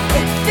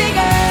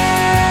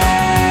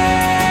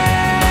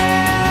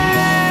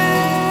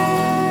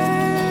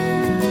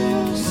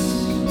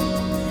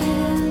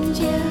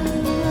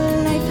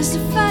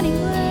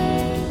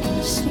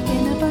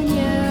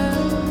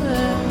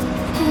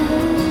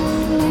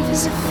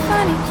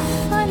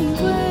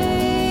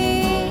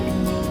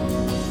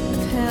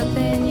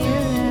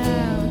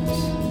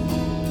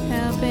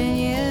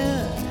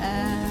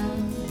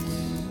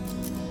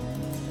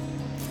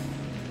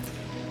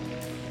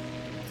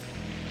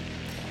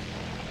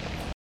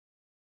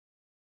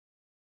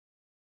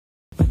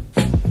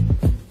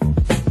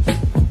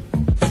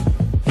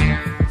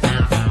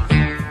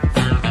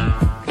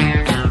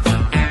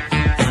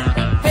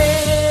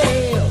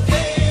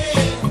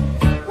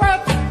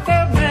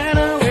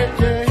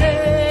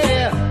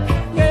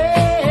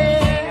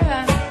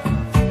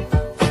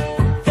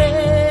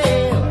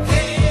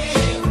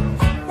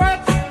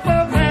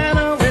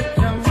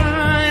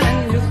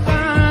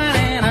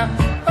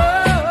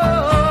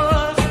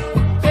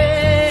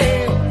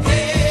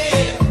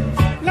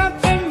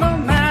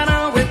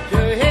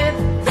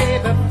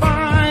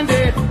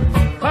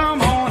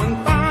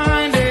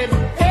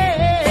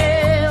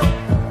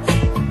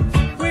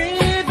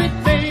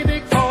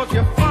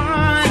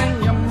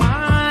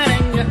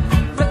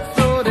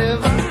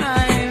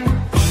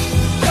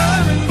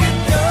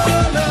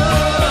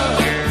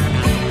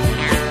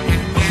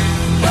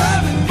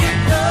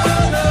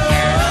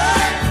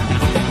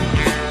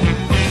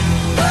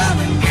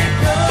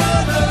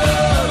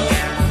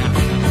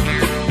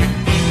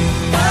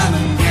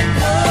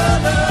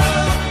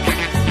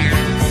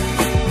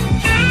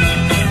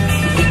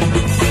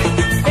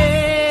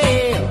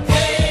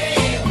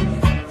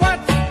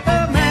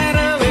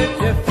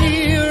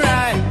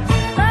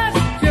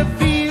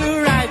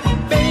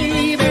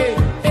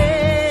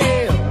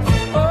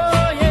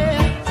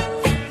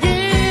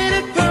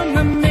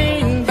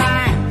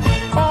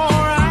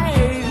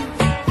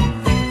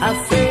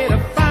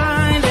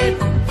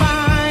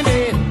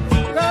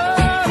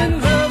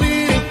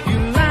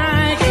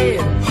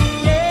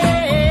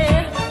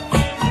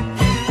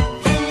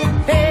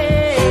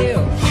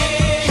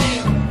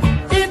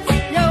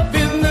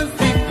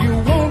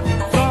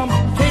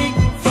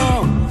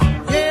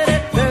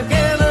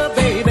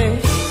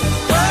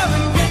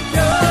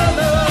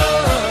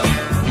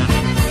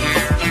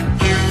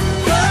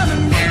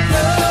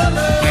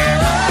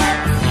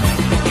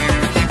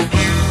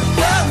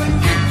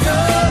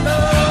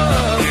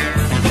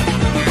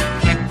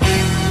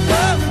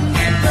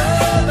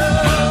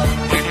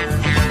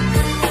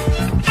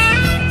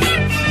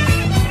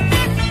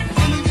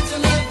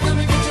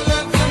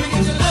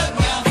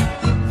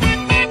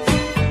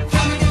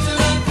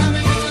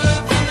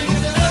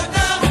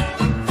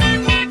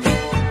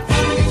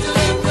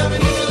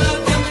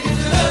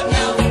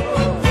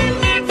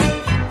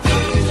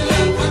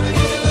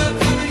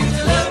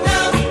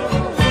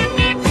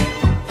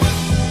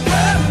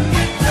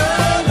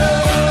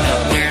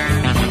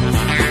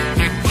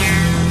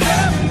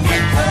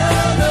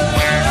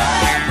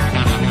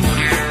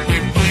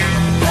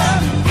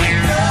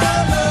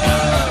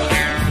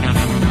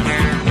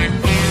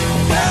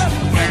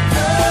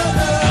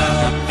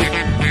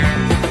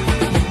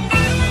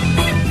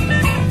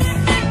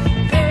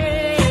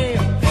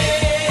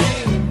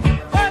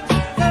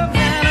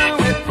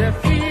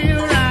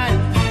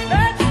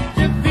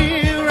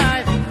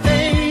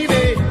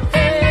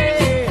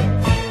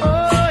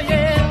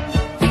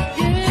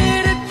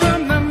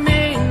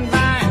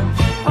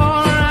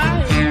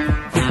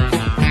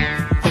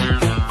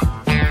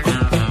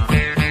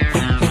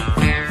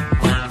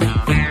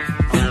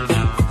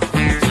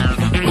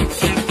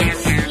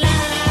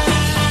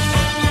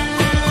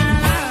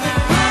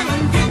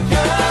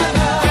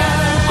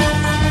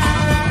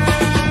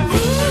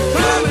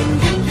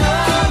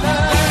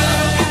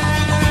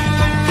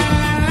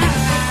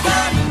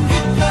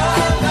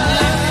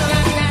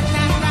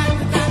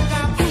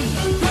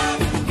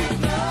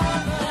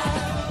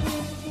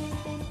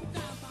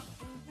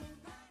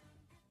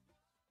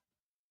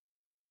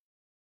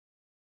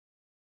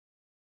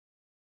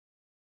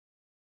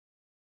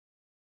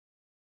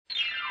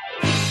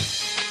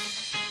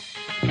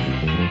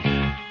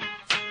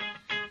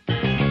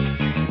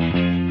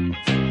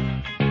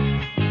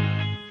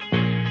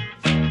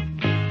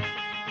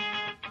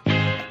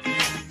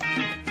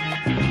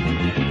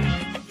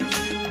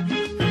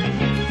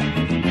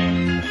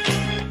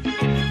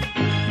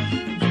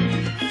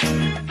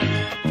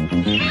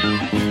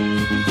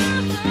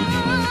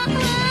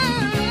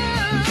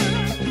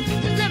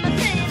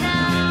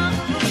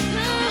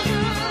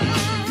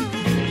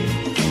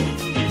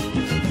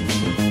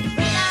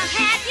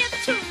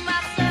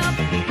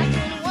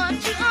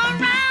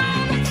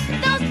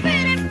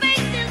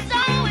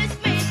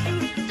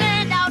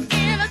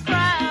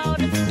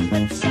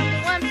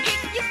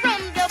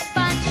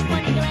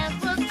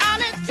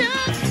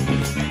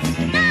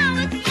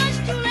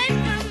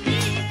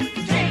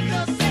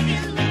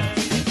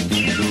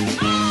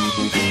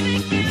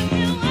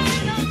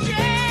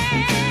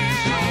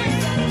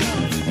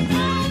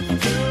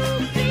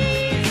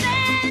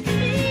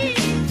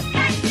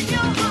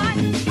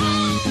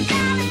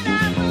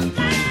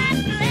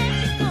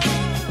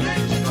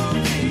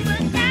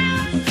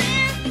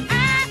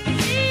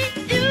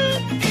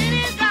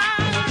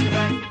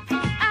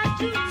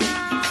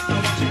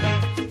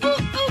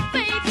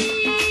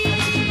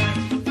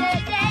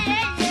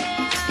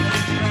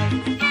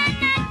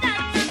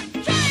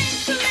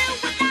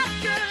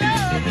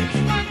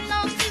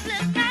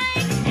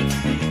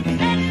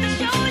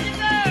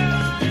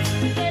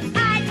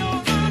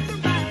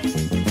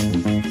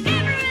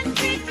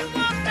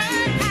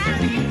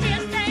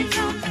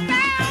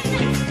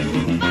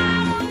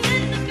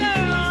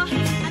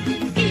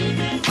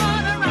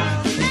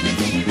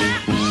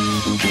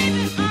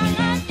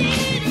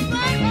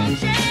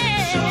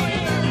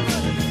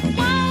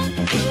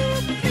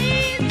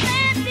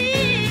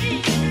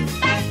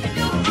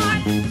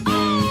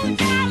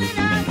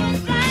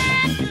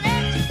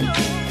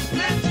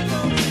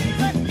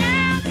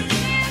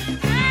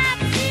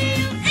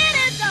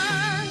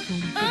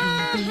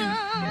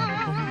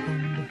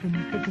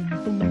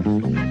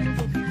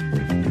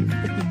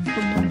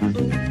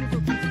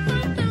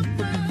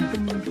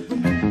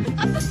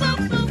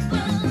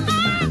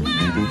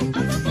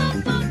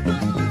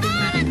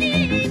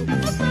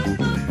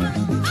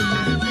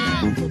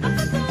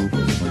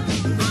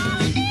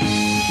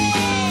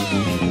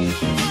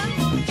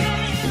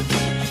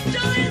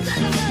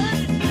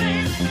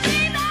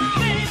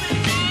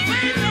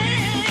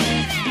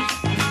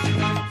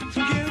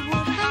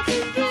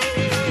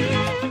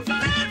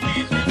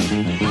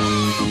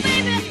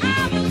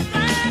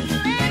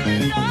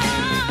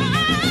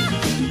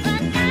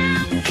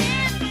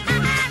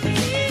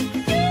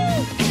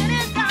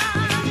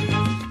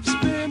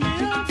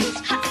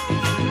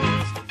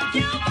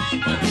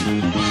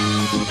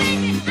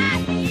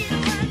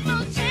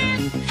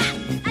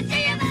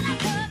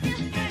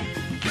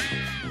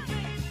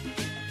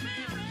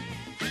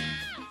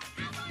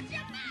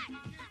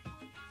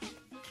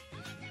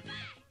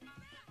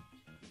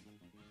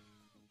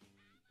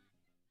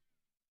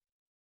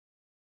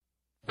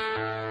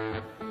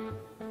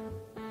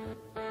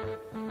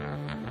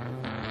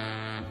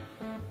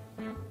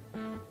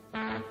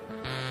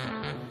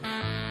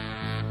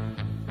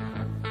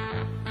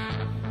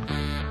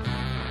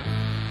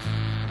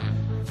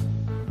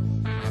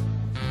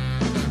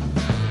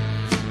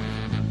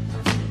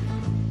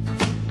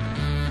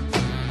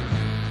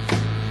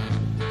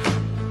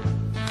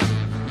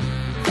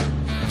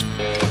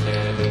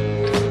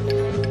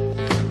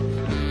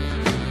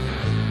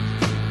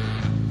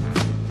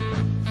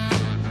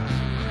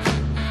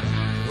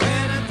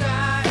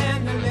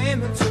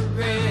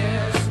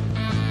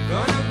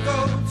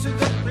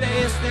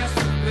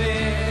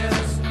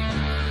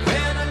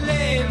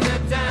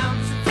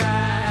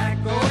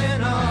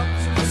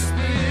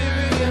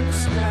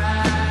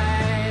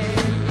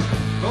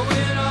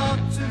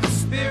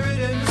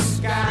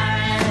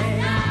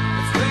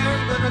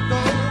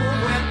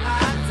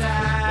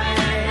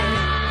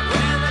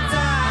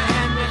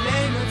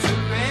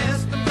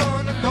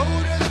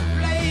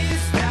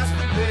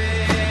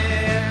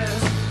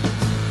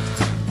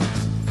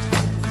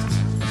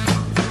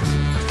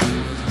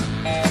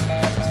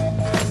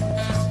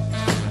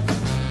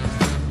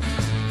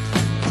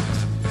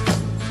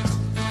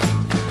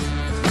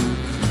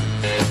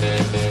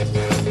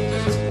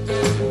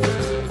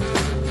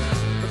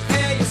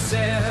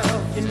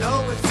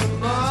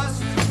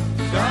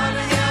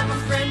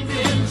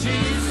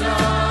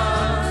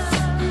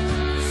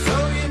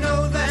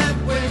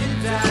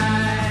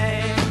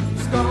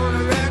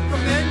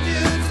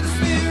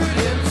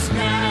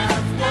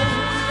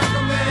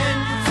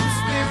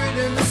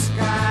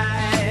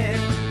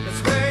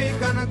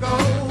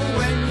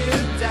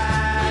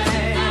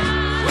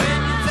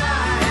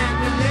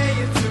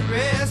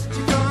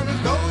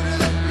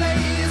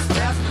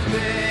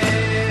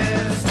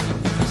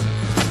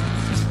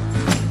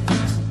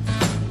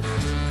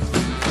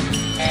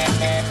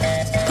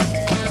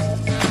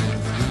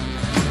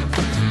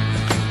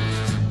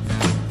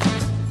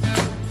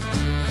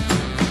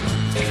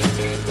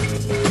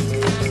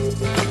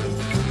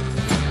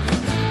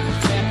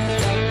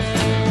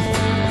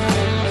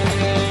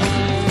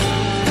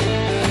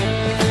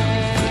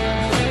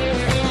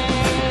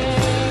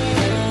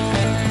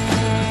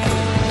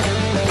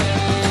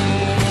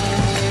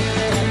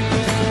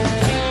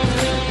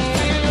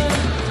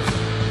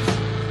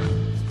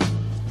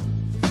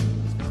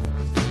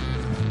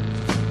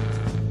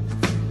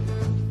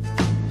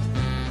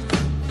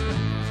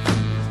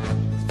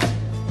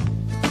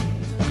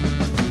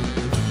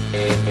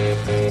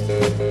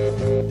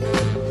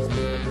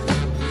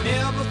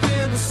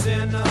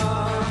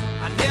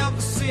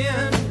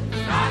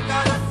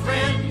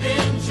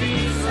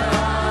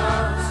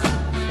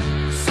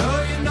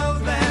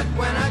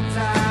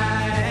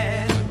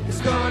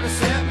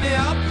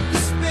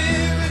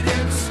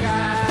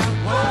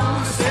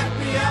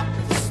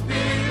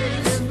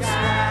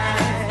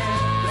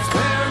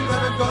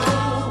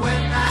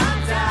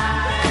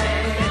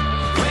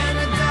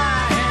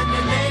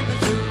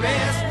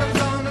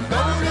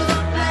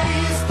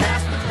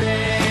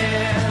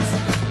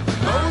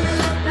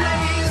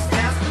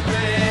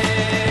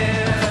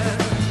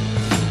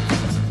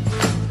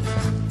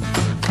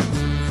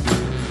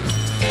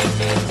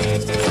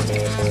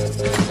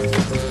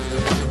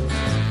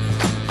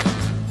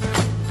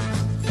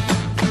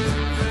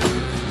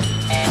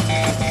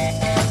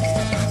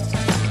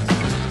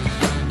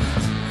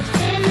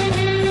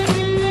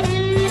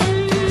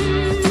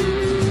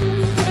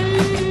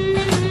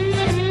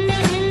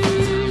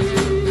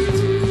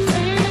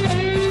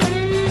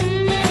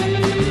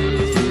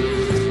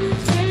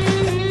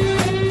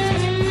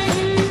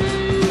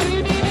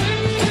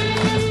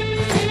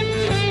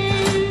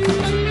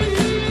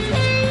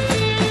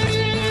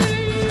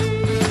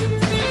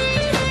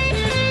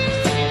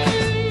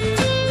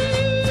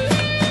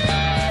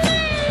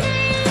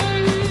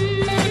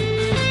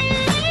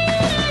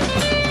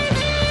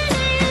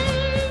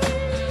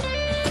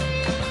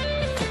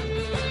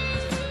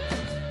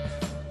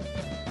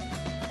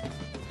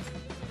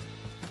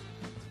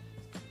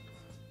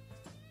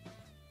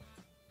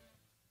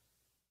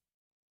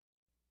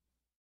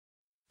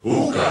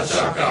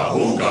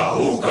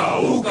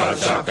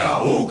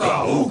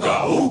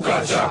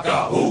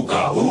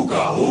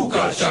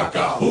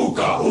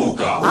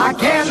I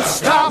can't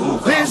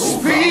stop this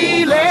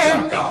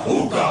feeling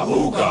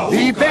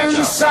deep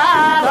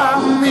inside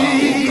of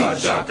me.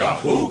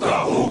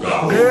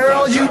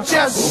 Girl, you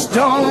just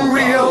don't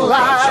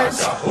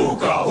realize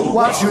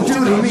what you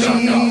do to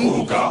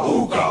me.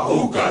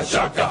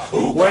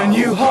 When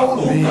you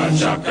hold me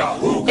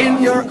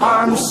in your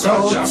arms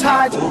so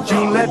tight,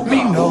 you let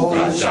me know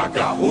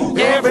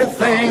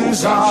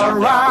everything's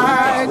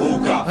alright.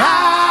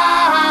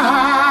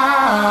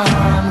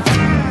 I'm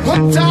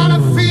hooked on a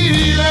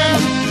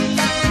feeling,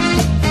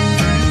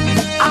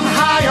 I'm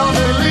high on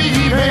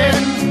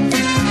believing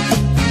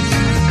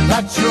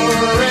that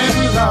you're in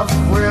love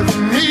with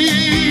me.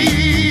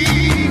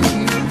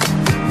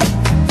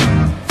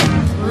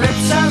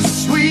 Lips as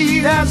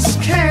sweet as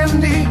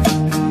candy,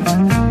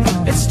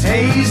 its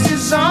taste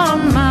is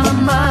on my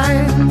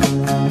mind.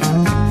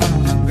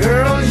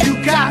 Girl,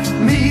 you got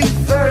me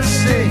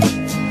thirsty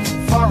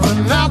for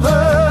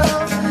another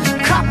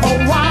cup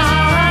of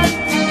wine.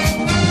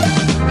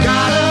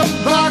 Got a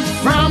bug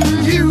from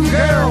you,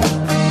 girl,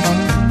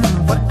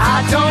 but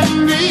I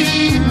don't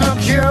need no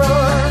cure.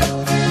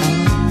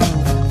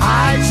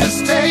 I just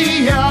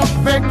stay a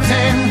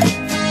victim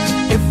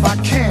if I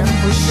can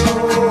for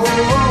sure.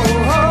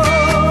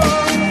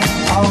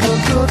 All the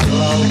good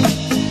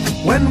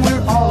love when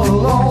we're all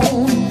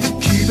alone.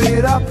 Keep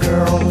it up,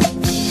 girl.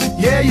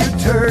 Yeah, you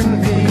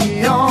turn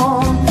me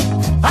on.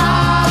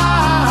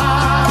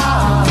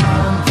 I'm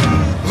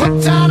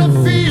hooked on a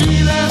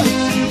feeling,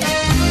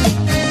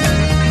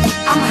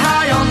 I'm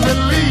high on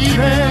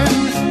believing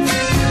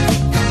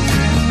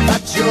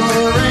that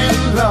you're in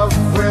love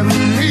with me.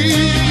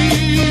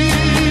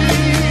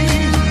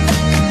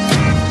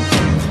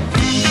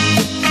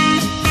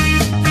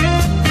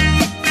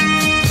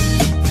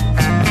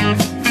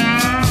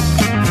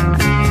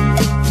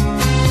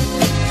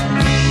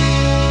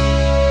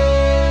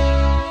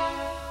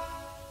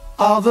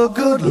 All the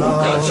good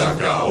love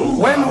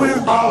when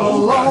we're all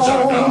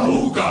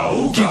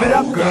alone. Keep it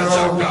up,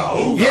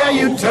 girl. Yeah,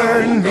 you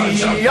turn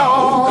me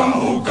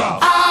on.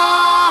 I'm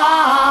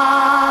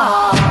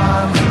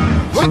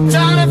hooked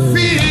on a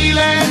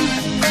feeling,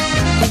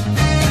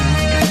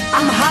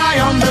 I'm high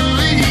on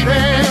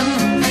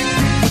believing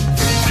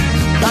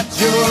that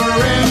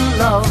you're in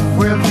love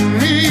with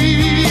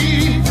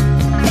me.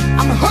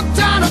 I'm hooked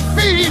on a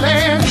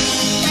feeling,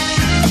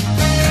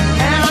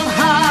 and I'm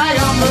high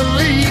on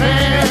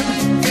believing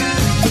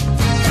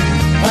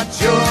that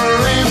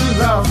you're in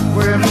love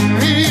with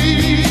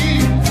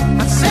me.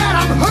 I said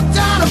I'm hooked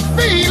on a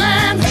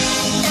feeling,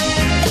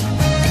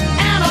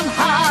 and I'm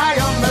high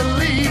on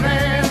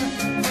believing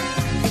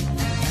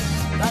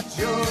that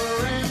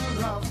you're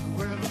in love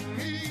with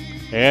me.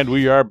 And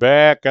we are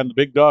back on the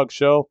Big Dog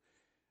Show.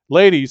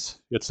 Ladies,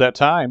 it's that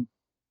time.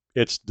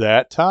 It's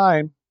that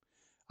time.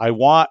 I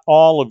want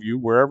all of you,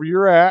 wherever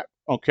you're at,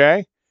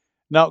 okay?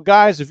 Now,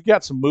 guys, if you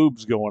got some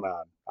moobs going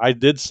on, I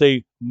did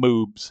say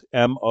moobs,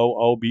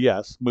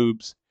 M-O-O-B-S,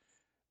 moobs.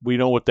 We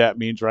know what that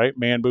means, right?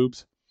 Man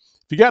boobs.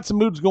 If you got some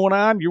moobs going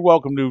on, you're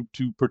welcome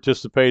to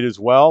participate as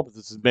well. But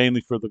this is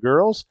mainly for the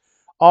girls.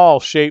 All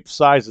shapes,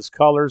 sizes,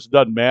 colors,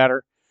 doesn't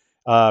matter.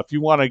 If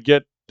you want to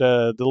get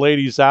the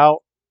ladies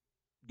out,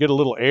 get a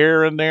little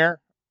air in there.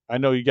 I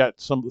know you got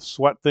some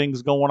sweat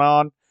things going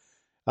on.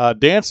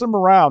 Dance them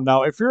around.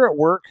 Now, if you're at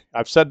work,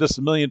 I've said this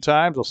a million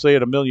times. I'll say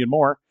it a million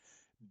more.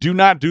 Do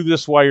not do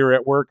this while you're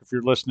at work. If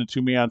you're listening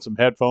to me on some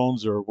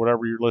headphones or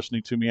whatever you're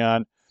listening to me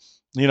on,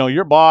 you know,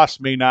 your boss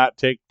may not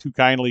take too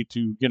kindly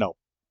to, you know,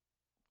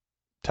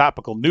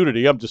 topical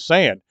nudity. I'm just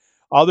saying.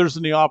 Others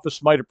in the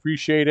office might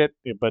appreciate it,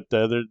 but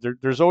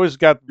there's always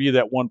got to be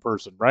that one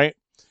person, right?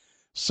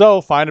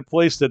 So find a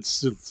place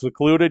that's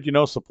secluded, you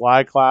know,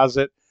 supply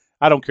closet.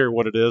 I don't care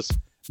what it is.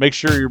 Make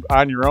sure you're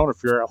on your own.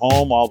 If you're at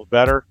home, all the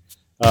better.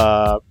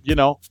 You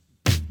know,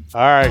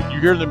 all right, you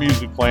hear the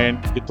music playing.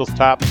 Get those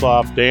tops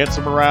off. Dance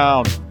them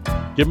around.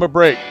 Give them a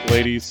break,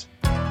 ladies.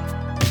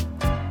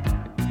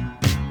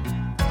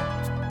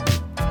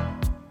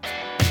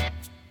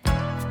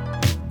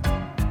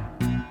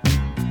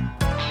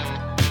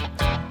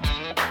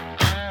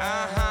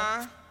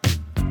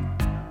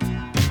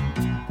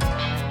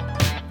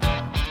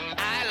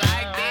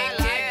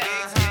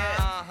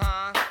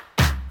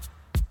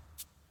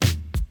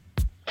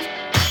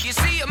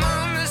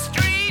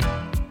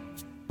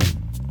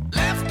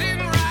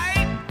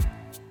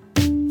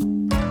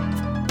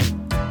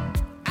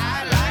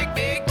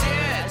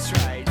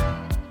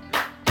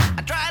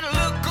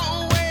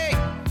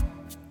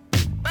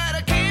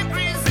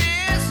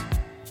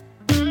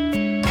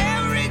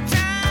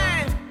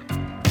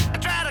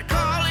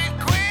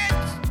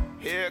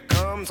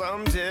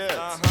 some tits.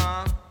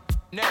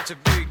 That's a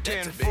big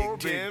 10 for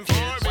big tits.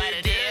 What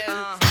it is?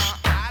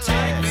 I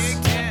like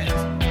big tits.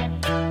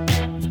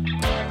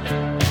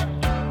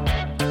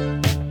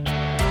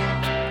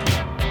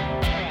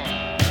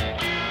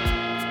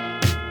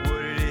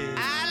 What it is?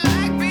 I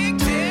like big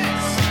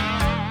tits.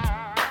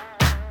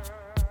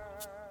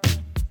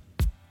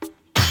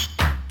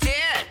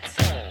 Tits.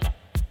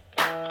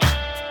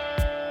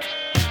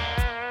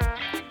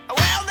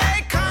 Well,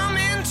 they come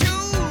in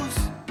twos.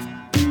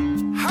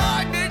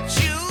 Hard to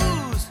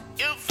choose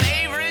your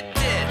favorite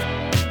tit.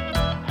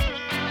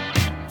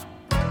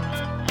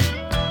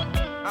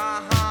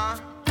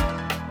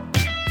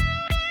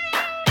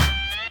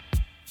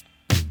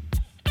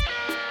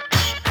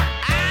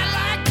 I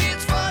like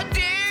tits for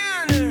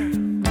dinner,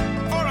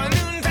 for a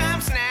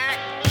noontime snack.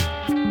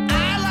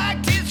 I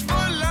like tits for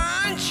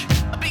lunch,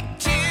 a big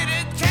tit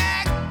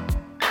attack.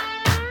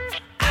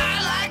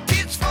 I like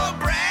tits for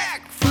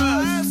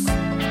breakfast.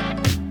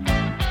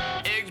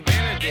 Eggs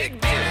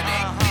Benedict,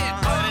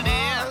 what it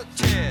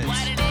is,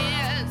 what it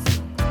is.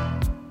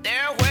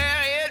 They're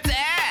where it's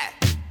at.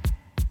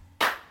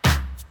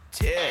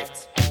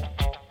 Tits.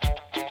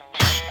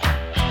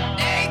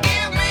 They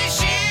give me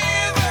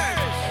shivers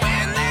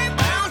when they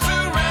bounce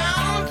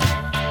around,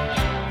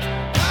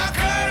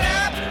 puckered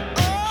up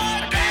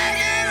or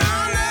dragging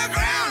on the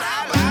ground. I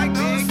like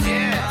those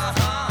tits.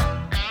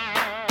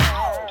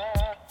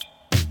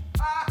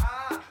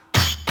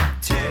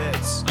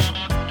 Tits.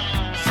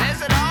 Says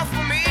it all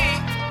for me.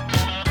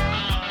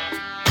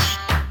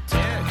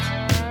 Tits.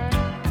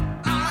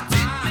 I'm a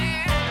tit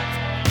man.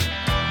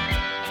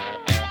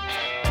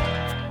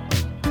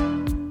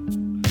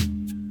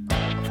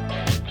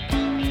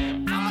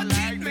 I'm a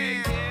tit man.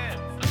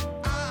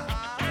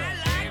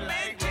 I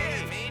like big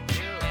tits. Me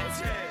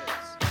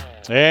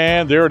too.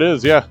 And there it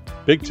is. Yeah,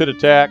 big tit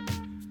attack.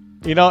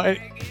 You know,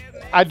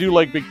 I do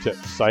like big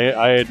tits.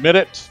 I admit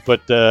it,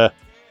 but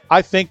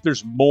I think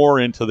there's more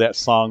into that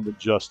song than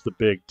just the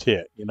big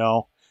tit. You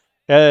know,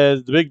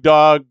 the big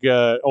dog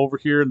over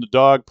here in the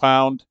dog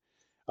pound,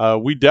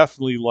 we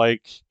definitely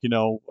like, you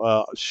know,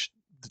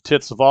 the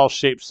tits of all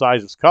shapes,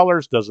 sizes,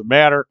 colors. Doesn't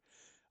matter.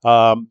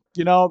 You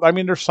know, I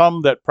mean, there's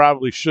some that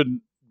probably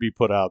shouldn't be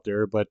put out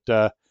there, but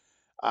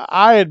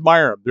I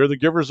admire them. They're the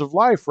givers of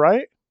life,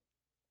 right?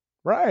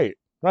 Right.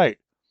 I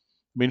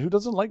mean, who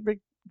doesn't like big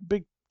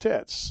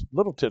tits,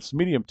 little tits,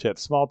 medium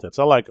tits, small tits?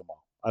 I like them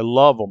all. I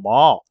love them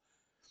all.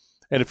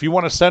 And if you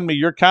want to send me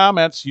your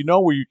comments, you know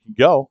where you can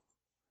go.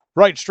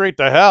 Right straight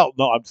to hell.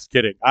 No, I'm just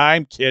kidding.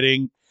 I'm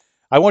kidding.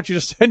 I want you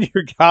to send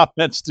your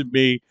comments to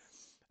me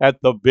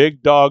at the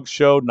Big Dog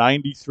Show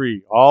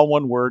 93. All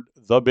one word,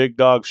 the Big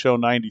Dog Show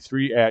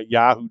 93 at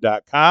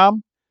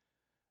yahoo.com.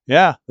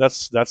 Yeah,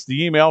 that's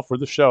the email for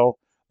the show,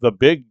 the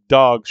Big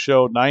Dog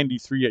Show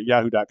 93 at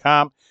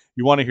yahoo.com.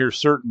 You want to hear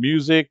certain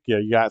music,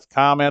 you got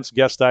comments,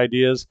 guest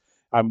ideas.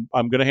 I'm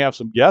going to have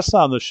some guests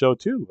on the show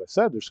too. I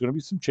said there's going to be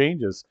some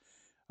changes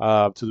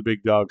to the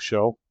Big Dog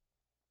Show.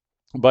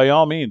 By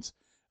all means,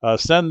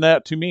 send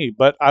that to me.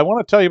 But I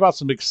want to tell you about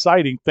some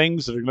exciting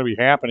things that are going to be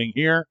happening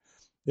here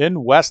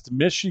in West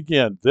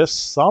Michigan this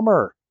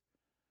summer.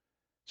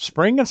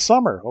 Spring and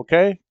summer,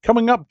 okay?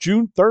 Coming up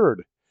June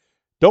 3rd.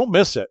 Don't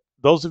miss it.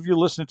 Those of you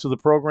listening to the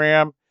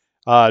program,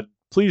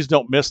 please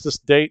don't miss this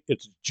date.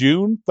 It's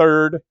June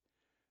 3rd,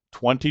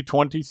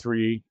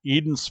 2023,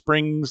 Eden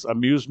Springs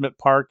Amusement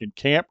Park and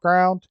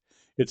Campground.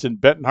 It's in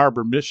Benton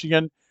Harbor,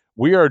 Michigan.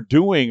 We are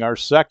doing our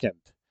second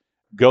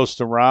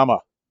Ghost-orama.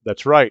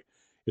 That's right.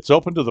 It's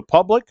open to the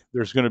public.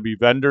 There's going to be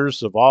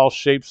vendors of all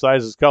shapes,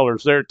 sizes,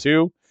 colors there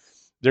too.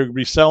 They're going to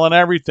be selling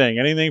everything,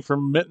 anything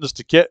from mittens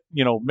to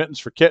mittens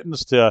for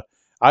kittens to,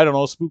 I don't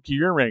know, spooky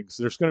earrings.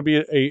 There's going to be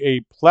a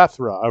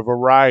plethora, a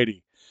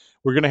variety.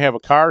 We're going to have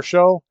a car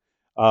show.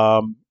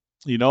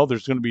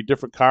 There's going to be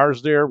different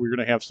cars there. We're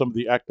going to have some of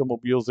the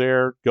Ectomobiles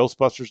there.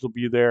 Ghostbusters will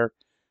be there.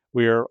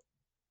 We are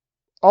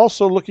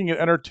also looking at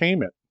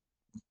entertainment.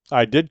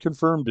 I did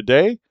confirm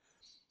today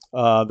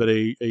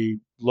that a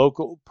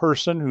local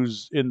person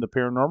who's in the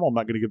paranormal, I'm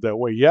not going to give that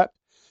away yet,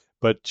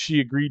 but she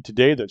agreed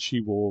today that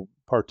she will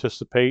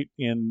participate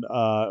in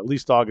at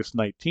least August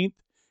 19th.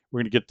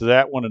 We're going to get to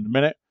that one in a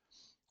minute.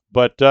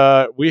 But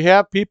we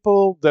have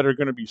people that are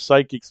going to be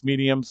psychics,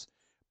 mediums,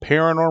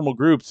 paranormal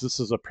groups. This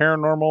is a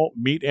paranormal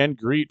meet and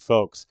greet,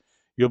 folks.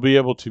 You'll be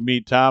able to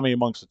meet Tommy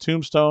amongst the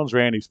Tombstones,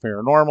 Randy's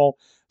Paranormal,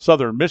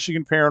 Southern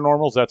Michigan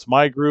Paranormals, that's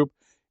my group,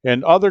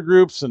 and other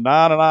groups, and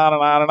on and on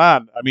and on and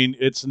on. I mean,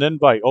 it's an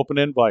invite, open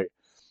invite.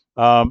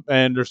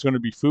 And there's going to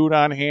be food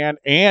on hand.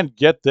 And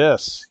get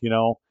this, June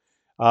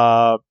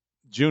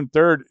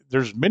 3rd,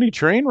 there's many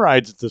train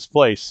rides at this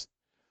place.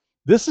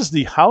 This is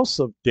the House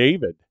of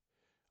David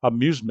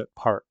Amusement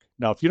Park.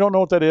 Now, if you don't know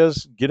what that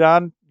is, get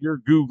on your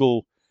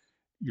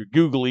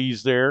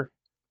Googlies there.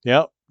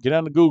 Yep, get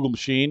on the Google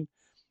machine.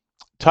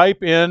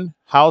 Type in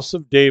House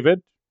of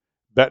David,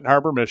 Benton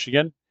Harbor,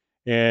 Michigan,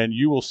 and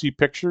you will see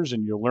pictures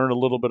and you'll learn a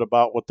little bit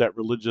about what that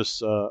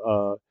religious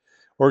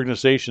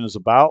organization is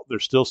about.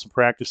 There's still some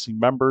practicing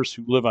members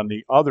who live on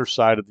the other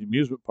side of the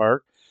amusement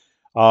park.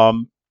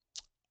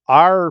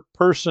 Our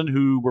person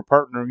who we're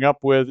partnering up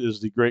with is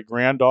the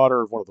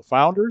great-granddaughter of one of the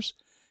founders,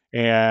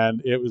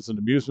 and it was an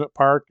amusement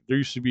park. There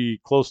used to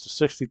be close to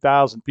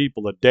 60,000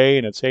 people a day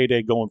in its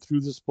heyday going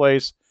through this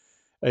place,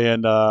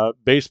 and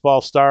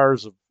baseball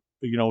stars of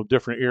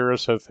different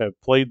eras have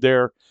played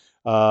there.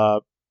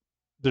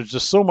 There's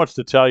just so much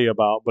to tell you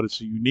about, but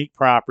it's a unique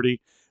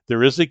property.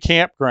 There is a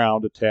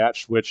campground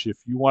attached, which if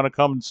you want to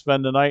come and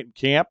spend the night and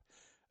camp,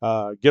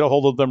 get a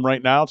hold of them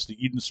right now. It's the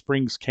Eden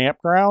Springs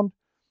Campground.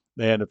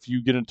 And if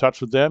you get in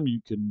touch with them,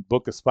 you can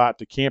book a spot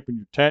to camp in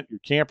your tent, your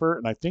camper,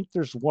 and I think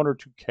there's 1 or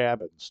 2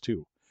 cabins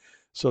too.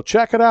 So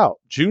check it out.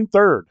 June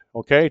 3rd,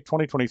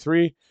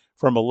 2023,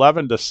 from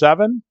 11 to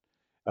 7.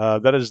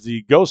 That is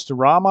the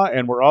Ghostorama,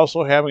 and we're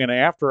also having an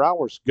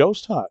after-hours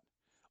ghost hunt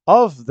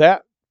of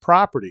that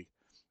property.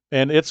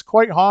 And it's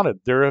quite haunted.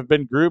 There have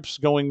been groups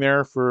going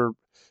there for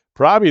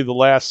probably the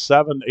last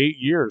 7-8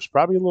 years,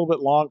 probably a little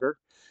bit longer.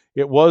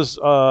 It was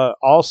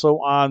also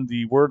on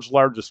the World's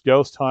Largest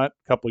Ghost Hunt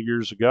a couple of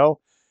years ago.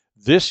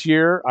 This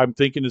year, I'm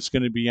thinking it's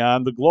going to be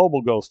on the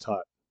Global Ghost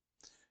Hunt.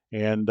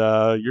 And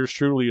yours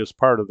truly is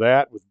part of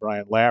that with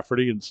Brian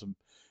Lafferty and some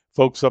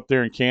folks up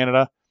there in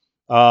Canada.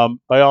 By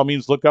all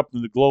means, look up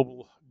the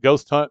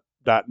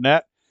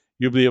globalghosthunt.net.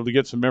 You'll be able to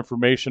get some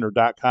information, or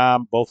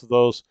 .com, both of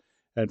those,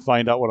 and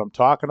find out what I'm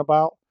talking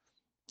about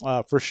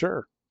for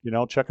sure.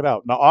 Check it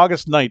out. Now,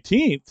 August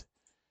 19th,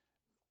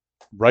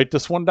 write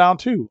this one down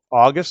too.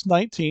 August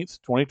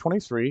 19th,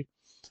 2023,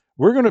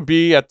 we're going to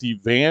be at the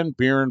Van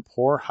Buren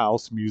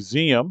Poorhouse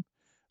Museum.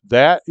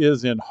 That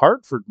is in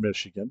Hartford,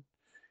 Michigan.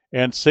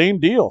 And same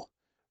deal.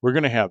 We're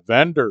going to have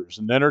vendors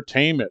and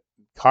entertainment,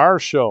 car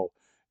show.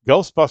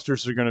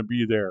 Ghostbusters are going to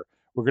be there.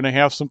 We're going to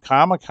have some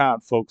Comic-Con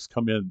folks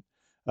come in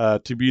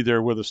to be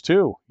there with us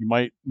too. You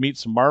might meet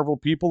some Marvel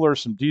people or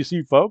some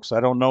DC folks.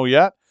 I don't know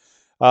yet.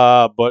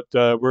 But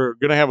we're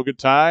going to have a good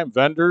time.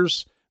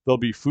 Vendors. There'll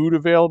be food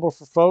available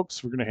for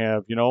folks. We're going to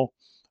have,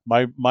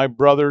 my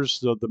brothers,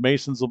 the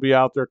Masons, will be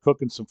out there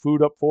cooking some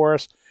food up for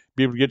us.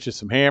 Be able to get you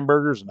some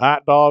hamburgers and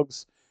hot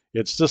dogs.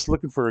 It's just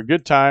looking for a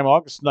good time.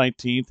 August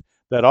 19th.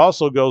 That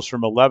also goes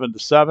from 11 to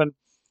 7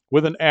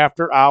 with an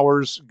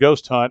after-hours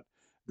ghost hunt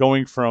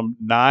going from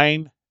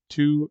 9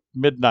 to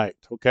midnight,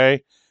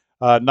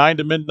 9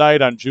 to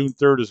midnight on June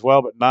 3rd as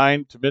well, but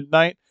 9 to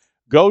midnight.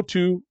 Go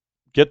to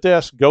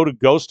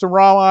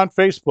Ghostorama on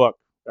Facebook.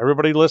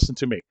 Everybody listen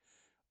to me.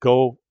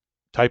 Go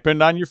type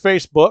in on your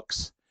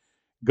Facebooks.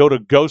 Go to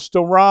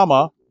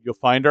Ghostorama. You'll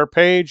find our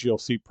page. You'll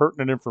see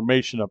pertinent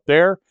information up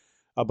there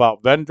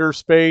about vendor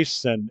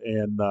space and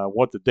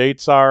what the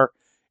dates are.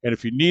 And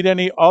if you need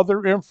any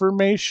other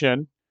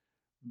information,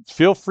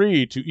 feel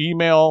free to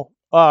email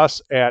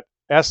us at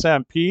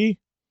SMP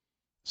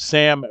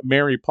Sam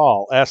Mary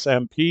Paul,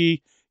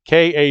 SMP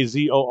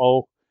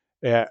KAZOO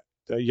at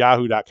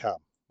yahoo.com.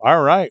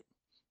 All right.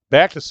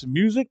 Back to some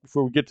music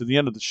before we get to the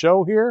end of the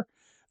show here.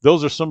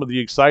 Those are some of the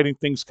exciting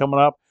things coming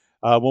up.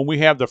 When we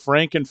have the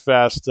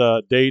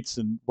Frankenfest dates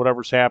and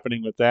whatever's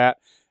happening with that,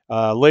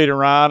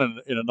 later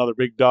on in another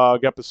Big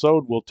Dog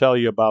episode, we'll tell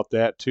you about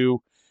that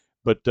too.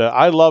 But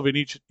I love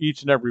each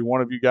and every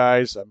one of you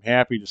guys. I'm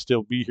happy to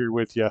still be here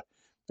with you.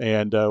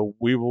 And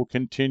we will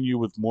continue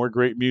with more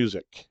great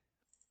music.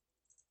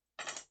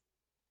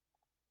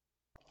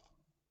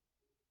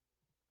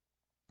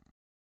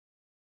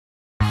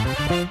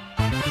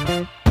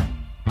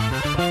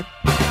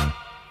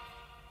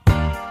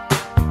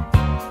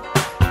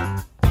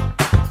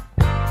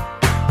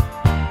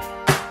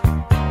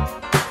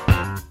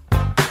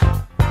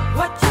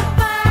 What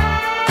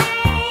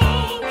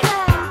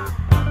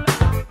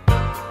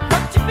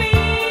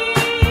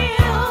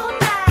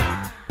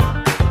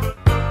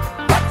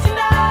you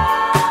know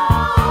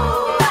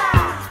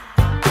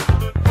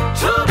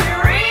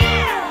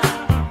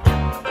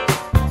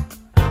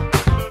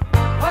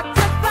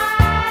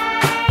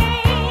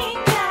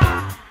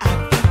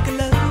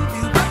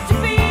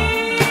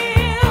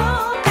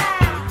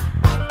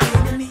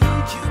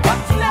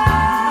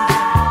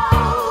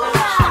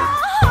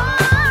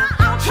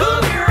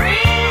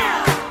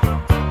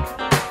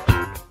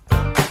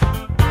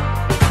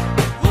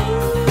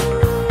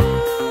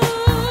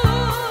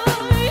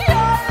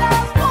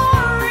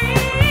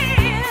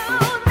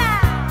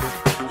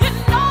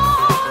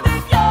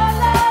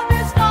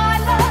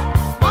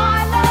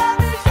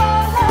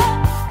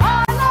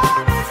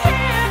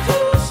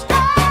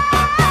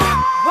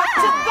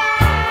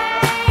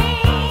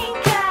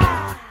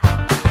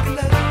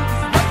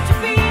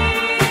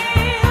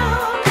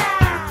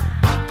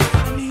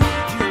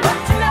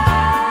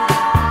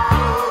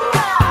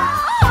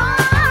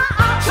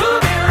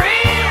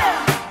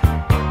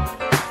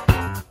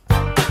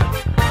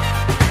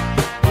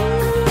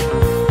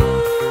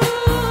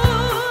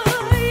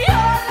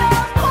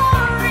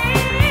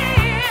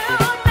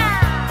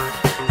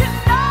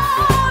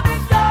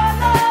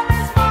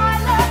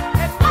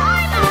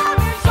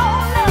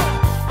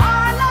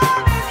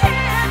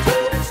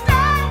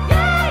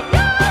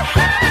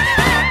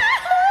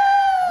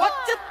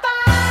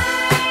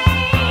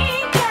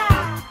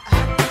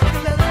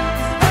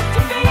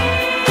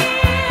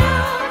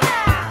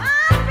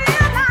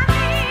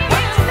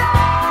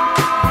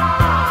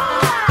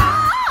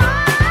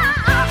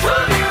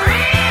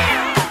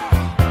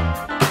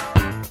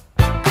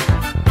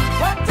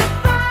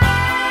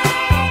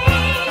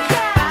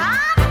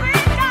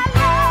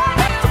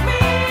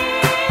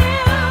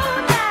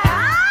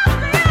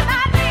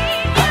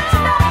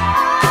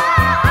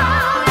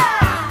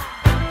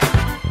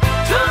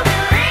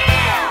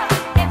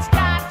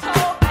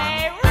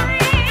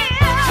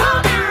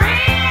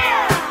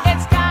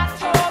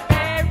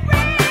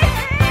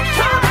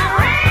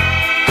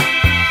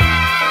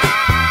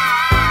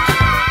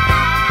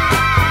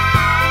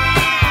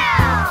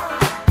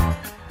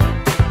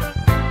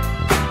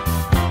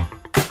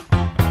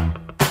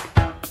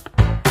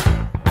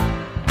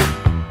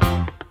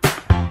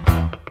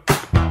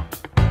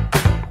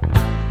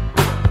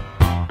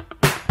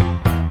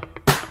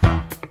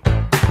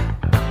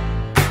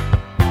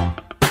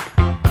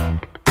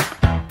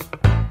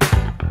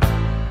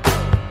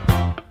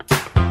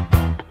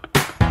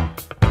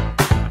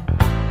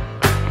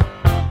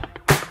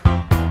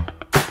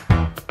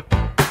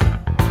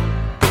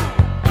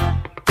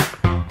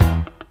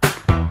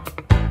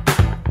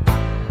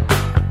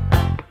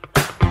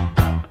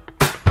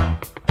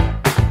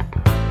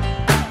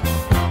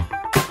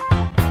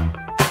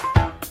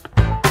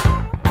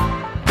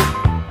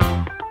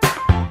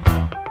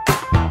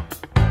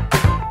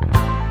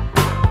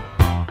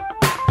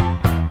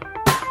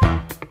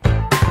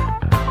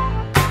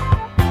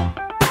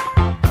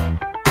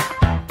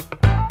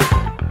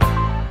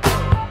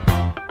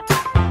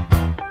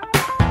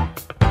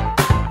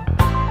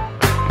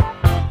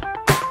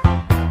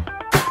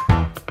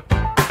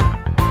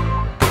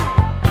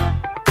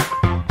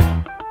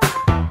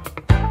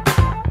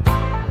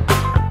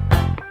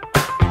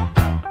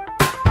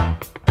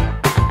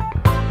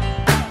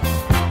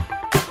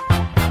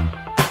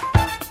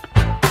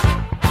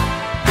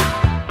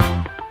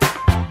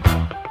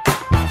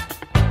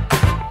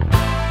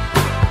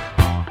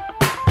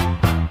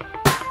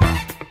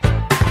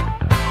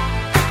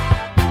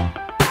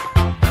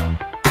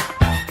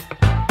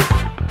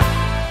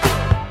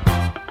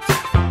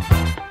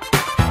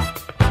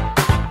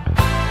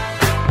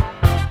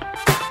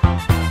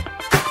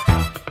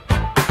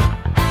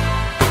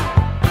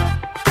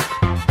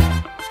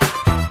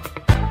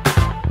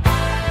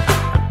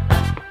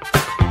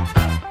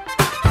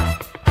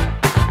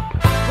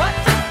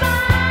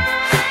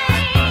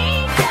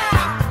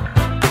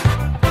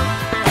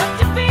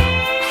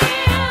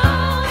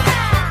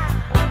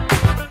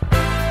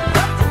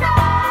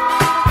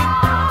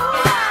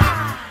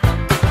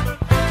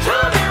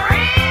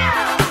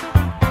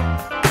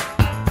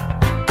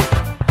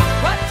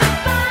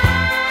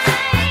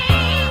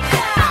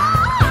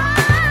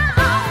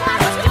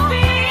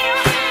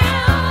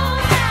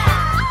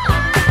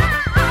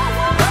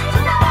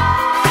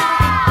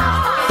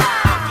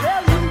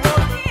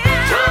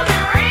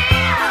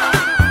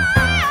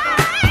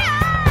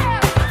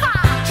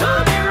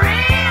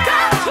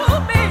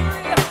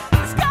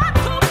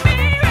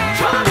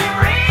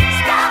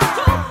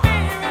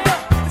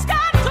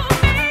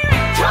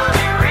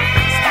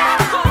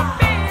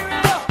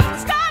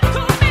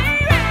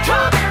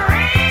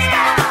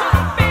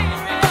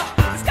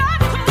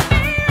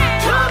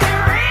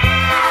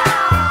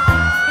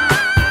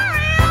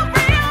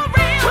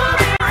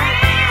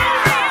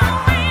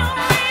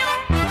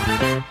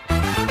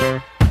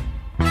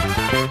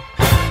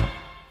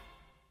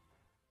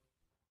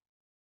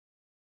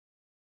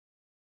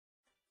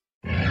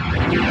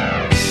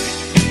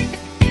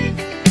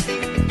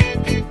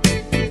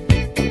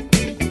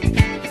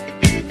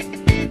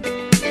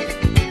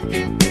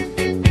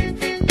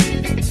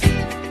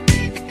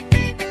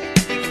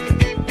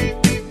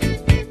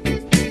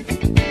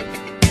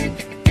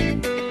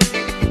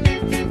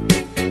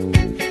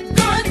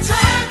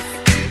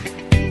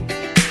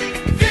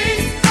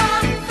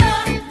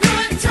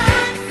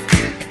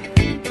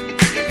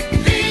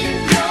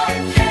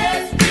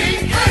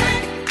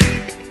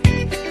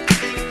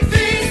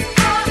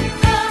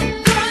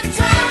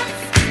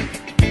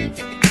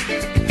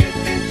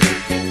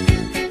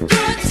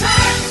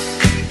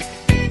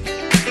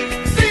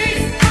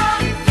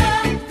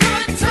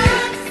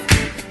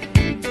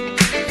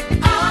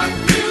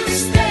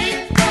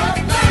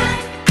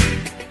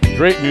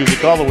Great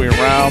music all the way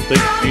around.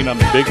 Thanks for being on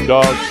the Big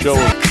Dog Show.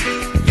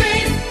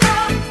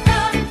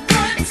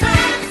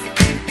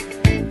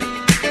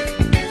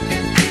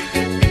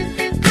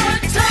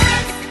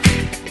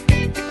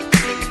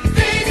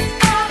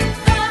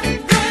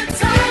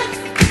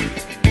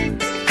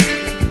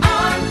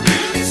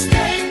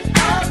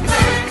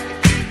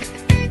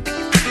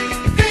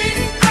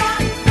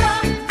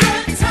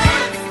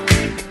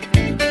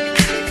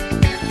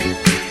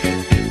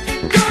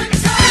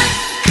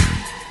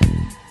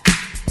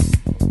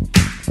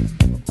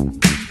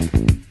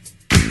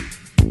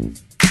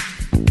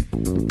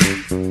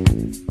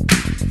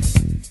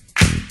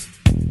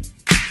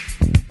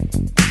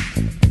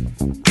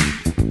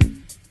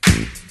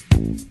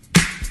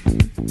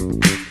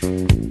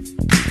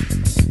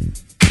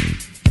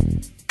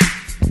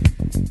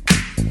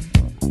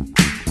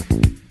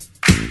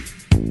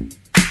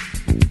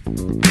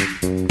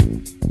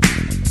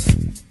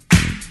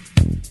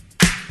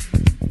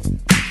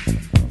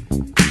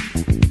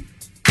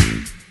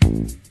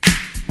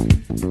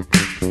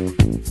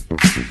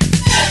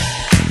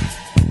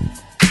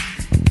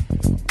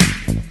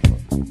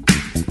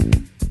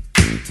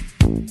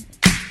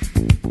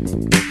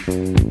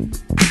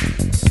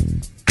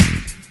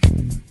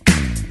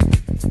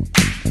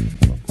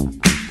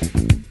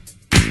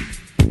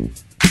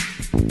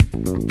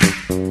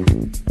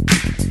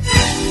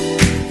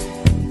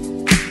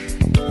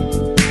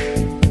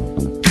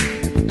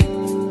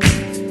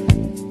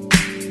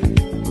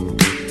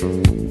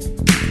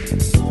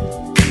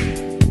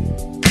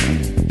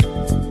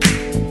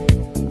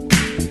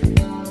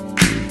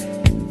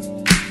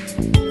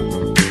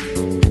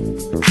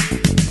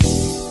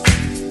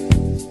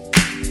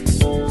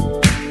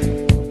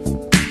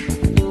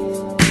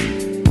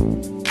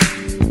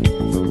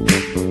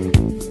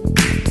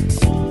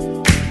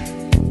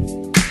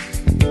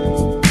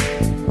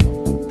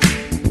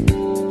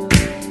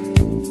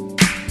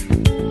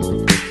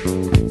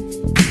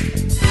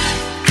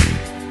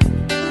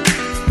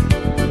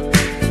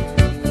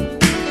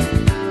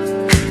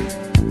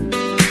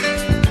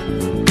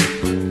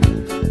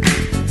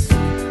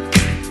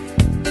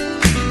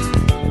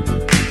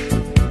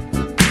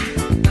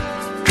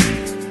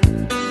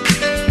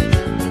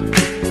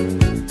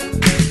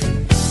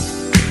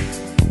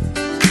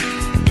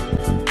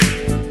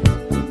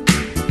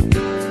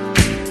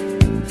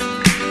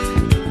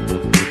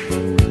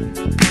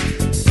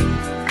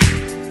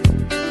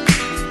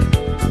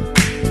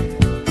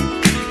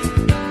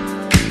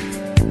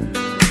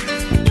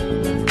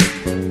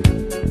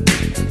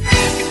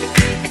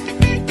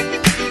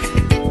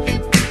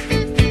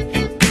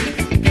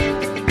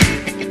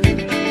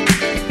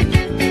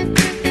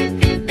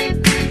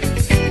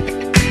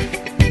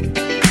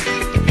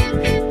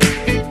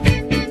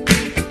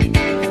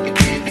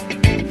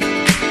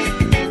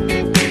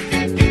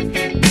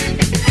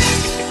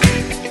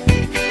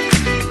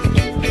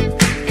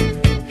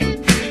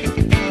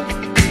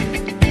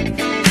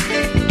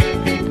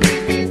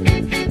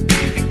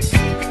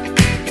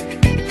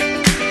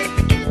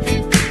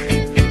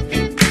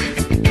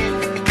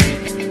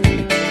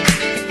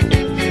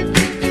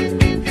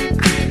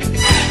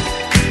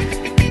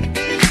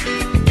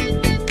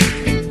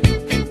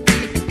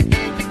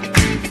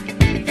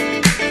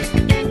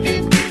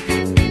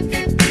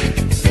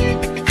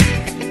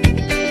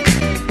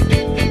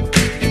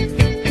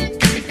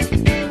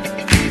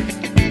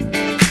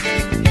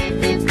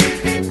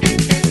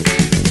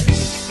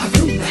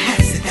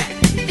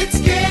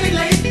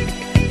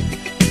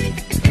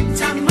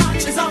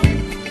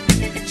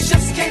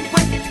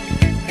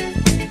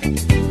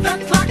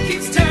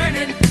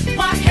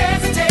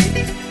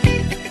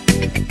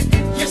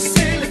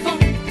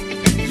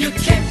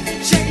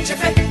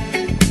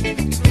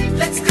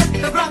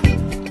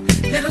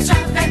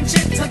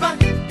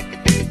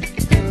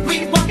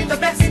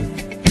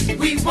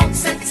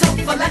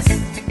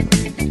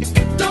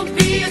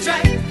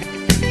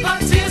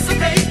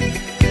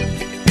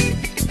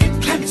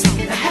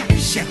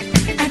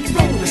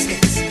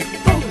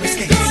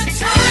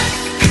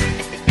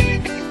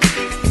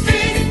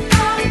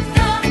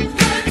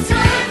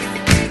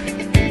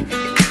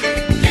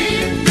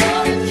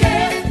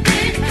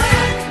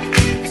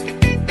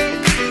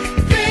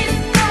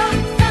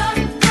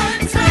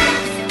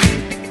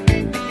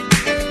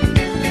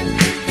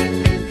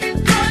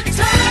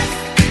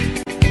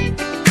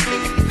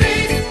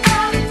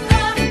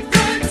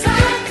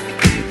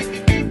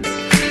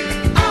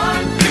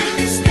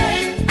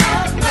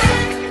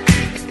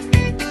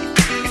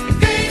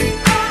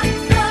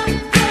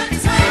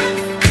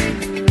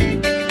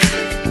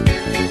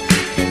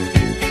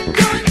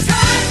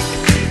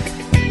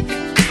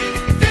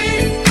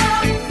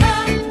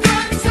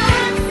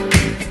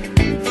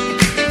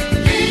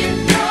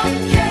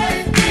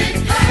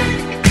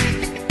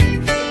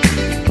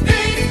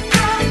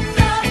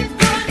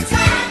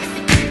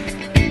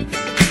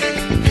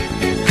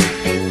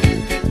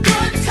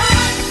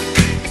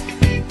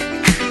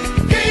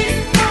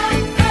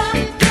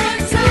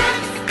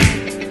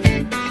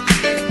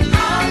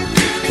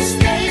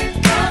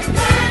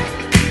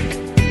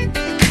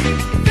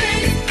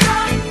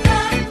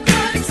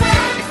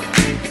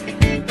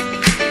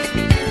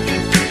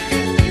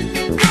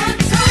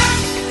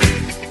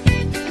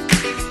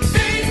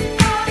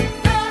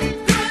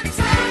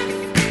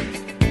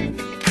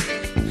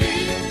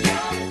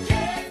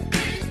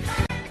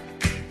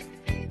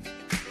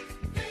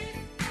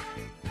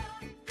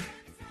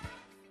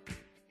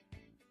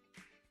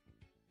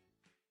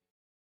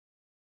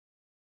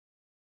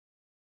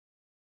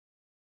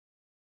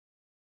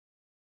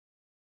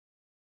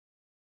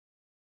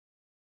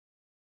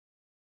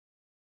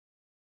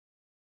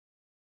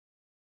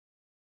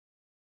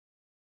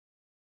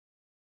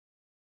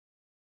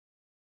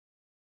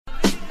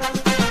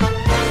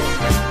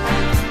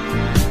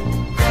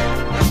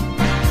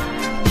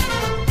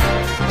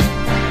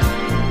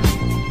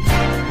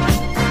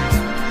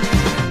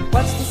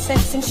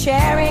 and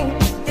sharing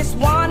this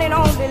one and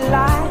only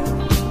life,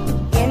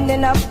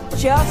 ending up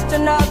just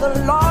another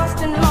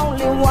lost and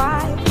lonely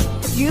wife.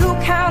 You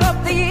count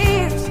up the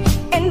years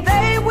and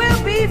they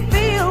will be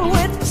filled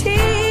with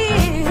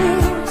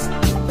tears.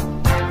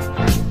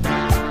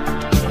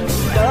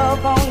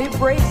 Love only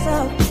breaks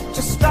up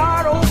to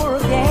start over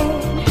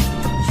again.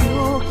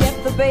 You'll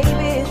get the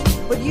babies,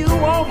 but you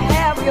won't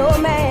have your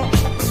man,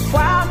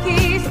 while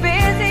he's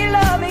busy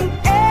loving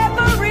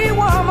every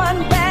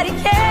woman that he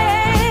can.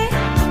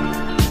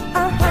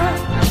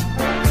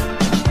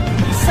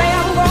 Say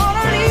I'm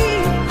gonna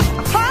leave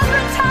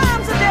 100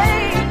 times a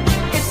day.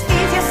 It's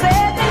easier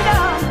said than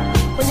done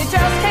when you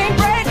just can't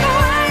break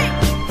away.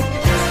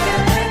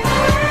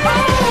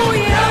 Oh,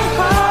 young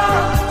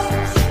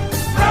hearts,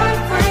 run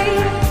free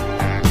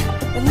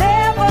and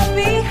never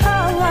be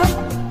hung up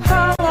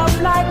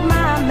like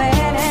my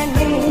man and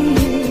me.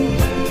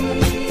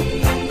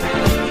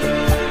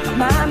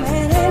 My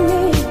man and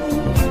me.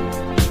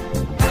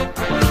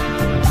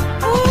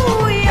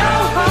 Ooh,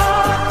 young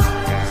heart,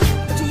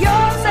 to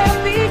yourself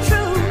be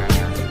true.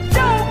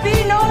 Don't be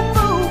no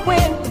fool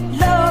when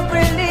love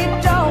really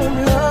don't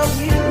love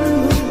you.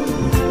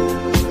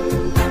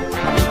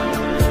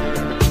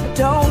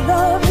 Don't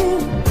love you.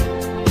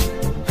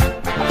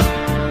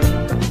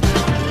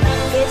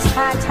 It's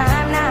high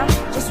time now,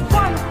 just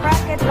one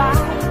crack at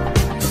life.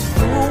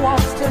 Who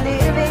wants to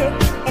live it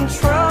in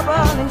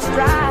trouble and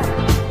strife?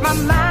 My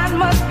mind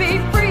must be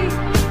free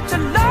to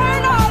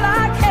learn all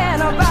I can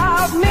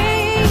about me.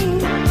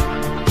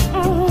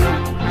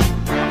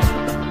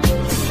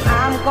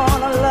 I'm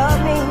gonna love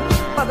me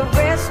for the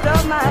rest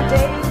of my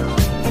days.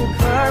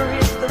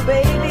 Encourage the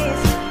babies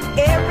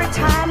every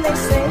time they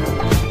say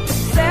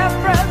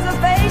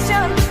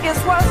self-preservation is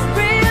what's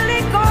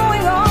really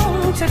going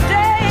on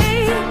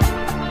today.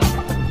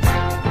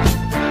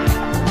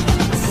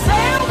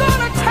 Say I'm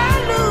gonna turn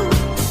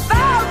loose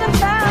 1,000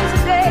 times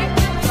a day,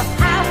 but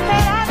I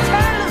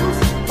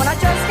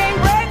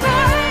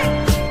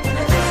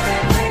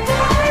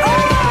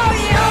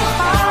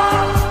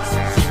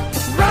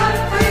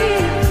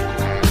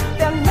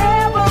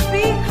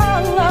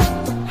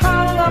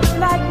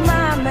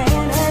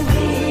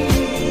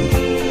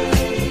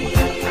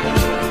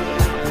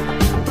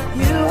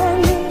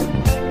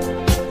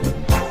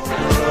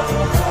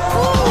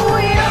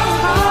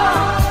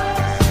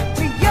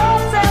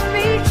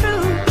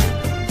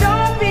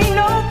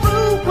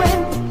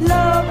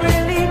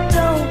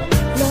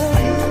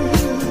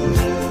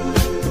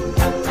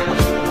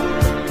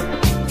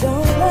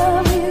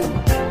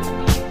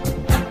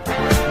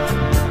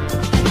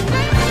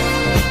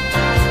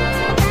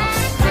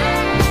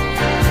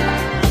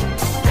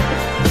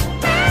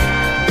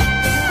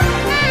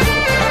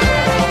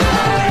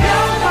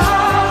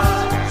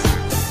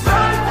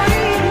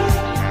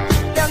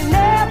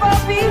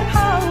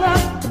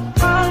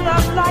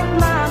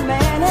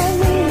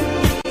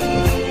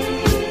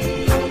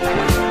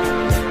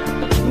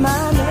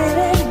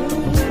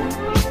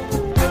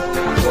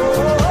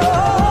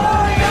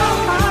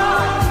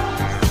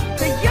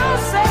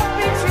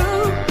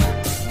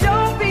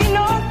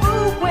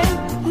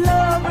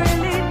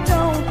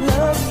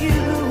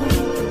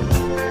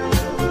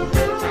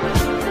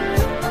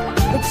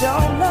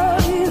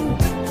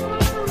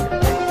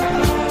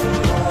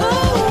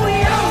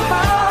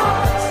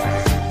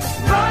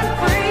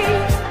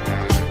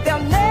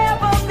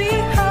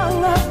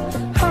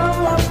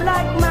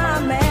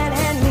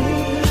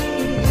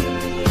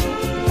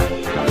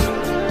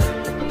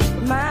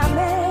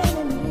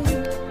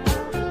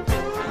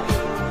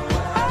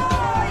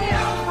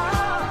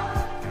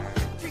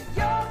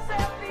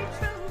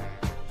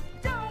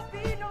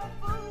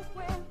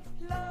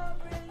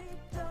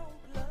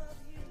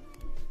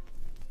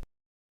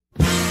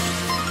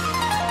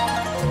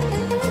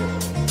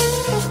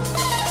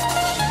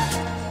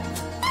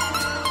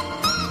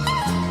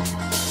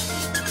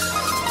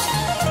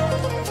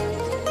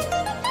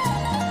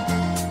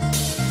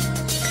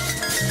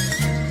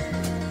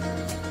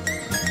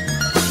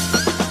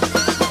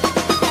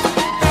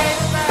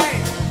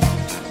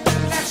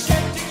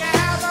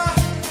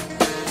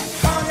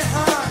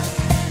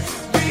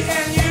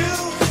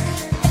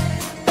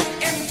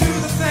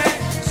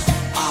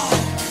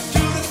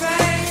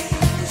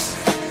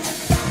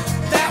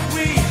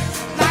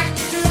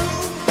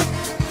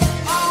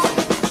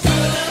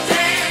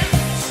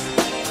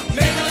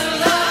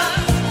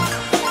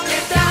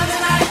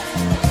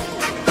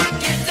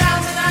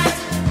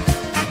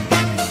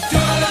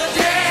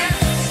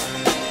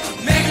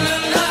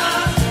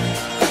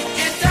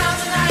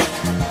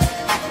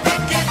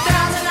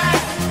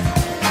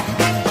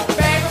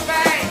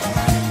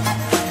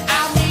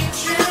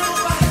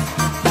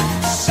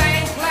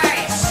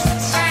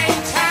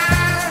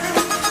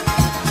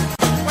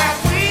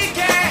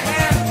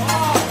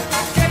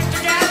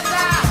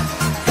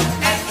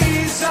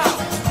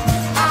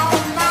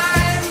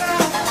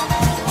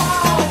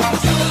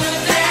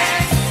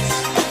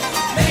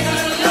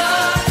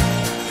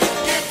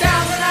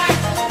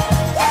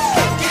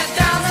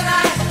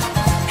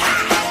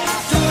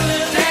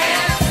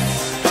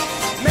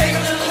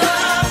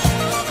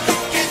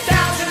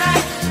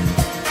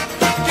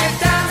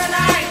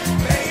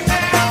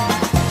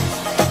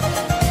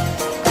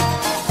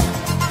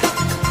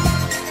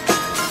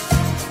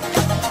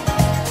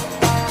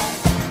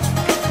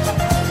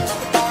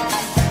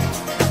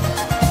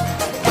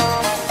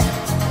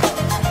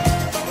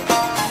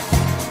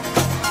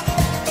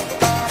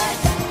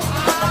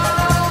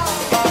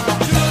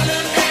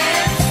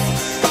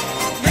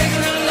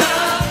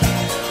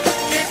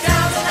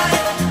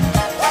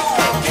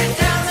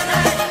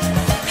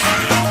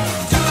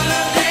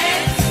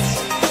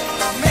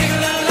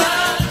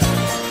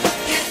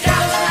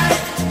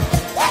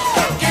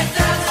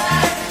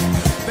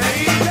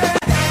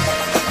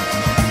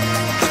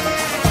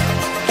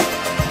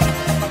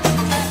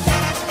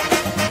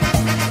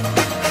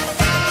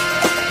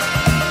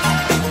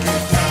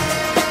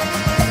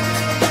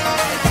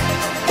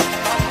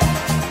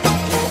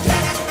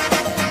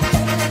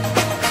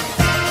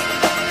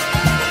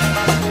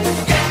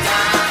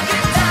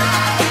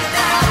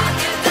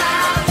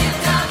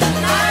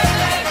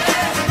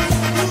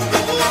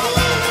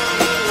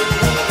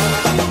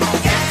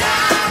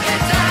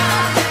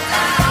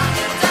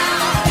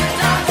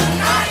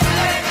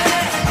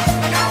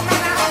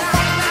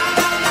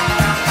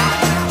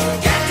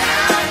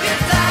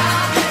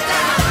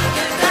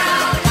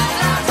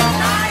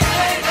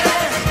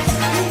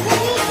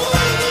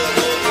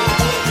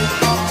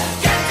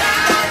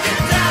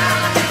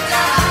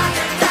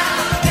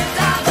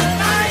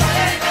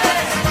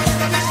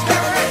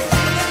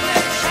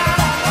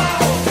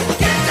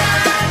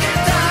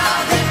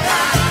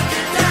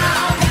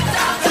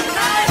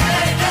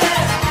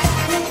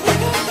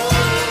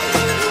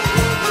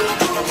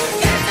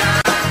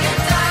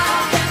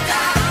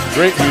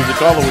Great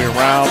music all the way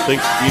around.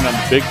 Thanks for being on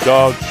the Big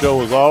Dog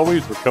Show as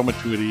always. We're coming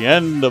to the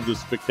end of this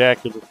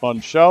spectacular,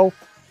 fun show.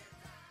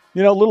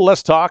 You know, a little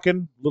less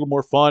talking, a little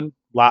more fun,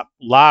 lot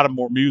of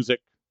more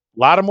music.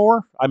 Lot of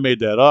more? I made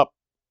that up.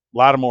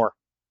 Lot of more.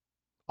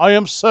 I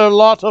am Sir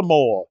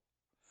Lotta-more.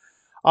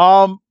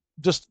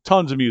 Just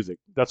tons of music.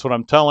 That's what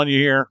I'm telling you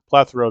here.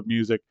 Plethora of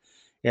music.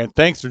 And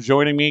thanks for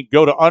joining me.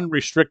 Go to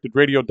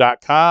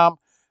unrestrictedradio.com.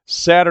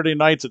 Saturday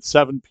nights at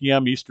 7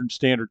 p.m. Eastern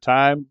Standard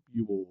Time.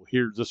 You will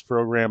hear this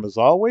program as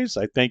always.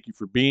 I thank you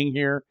for being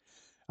here.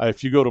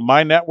 If you go to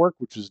my network,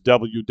 which is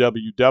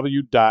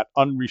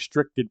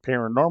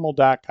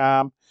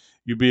www.unrestrictedparanormal.com,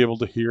 you'll be able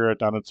to hear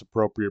it on its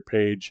appropriate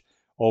page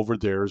over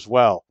there as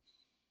well.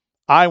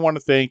 I want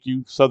to thank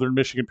you. Southern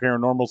Michigan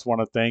Paranormals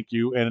want to thank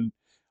you. And,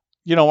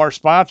 you know, our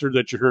sponsor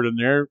that you heard in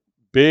there,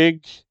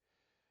 big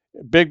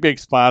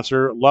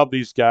sponsor. Love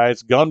these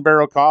guys. Gun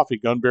Barrel Coffee,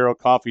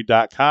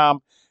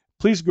 gunbarrelcoffee.com.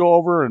 Please go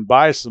over and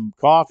buy some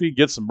coffee,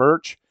 get some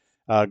merch.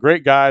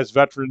 Great guys,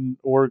 veteran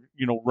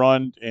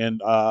run,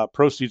 and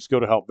proceeds go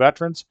to help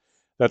veterans.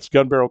 That's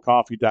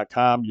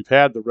gunbarrelcoffee.com. You've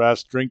had the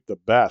rest. Drink the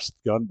best.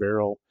 Gun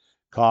Barrel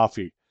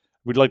Coffee.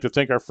 We'd like to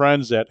thank our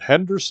friends at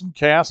Henderson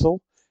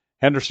Castle,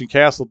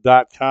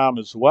 hendersoncastle.com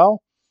as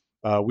well.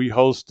 We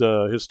host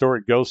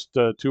historic ghost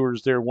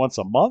tours there once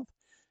a month.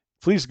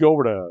 Please go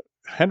over to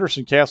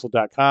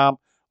hendersoncastle.com.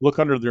 Look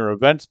under their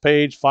events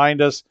page.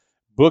 Find us.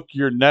 Book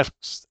your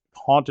next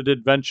haunted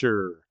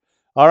adventure.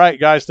 All right,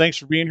 guys, thanks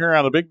for being here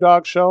on the Big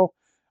Dog Show.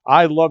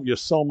 I love you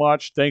so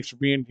much. Thanks for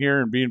being here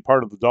and being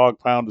part of the Dog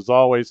Pound as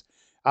always.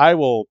 I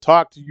will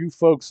talk to you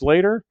folks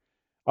later.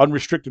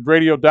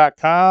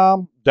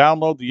 Unrestrictedradio.com.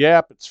 Download the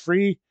app. It's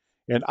free.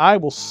 And I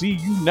will see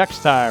you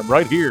next time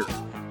right here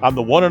on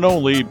the one and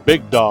only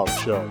Big Dog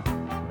Show.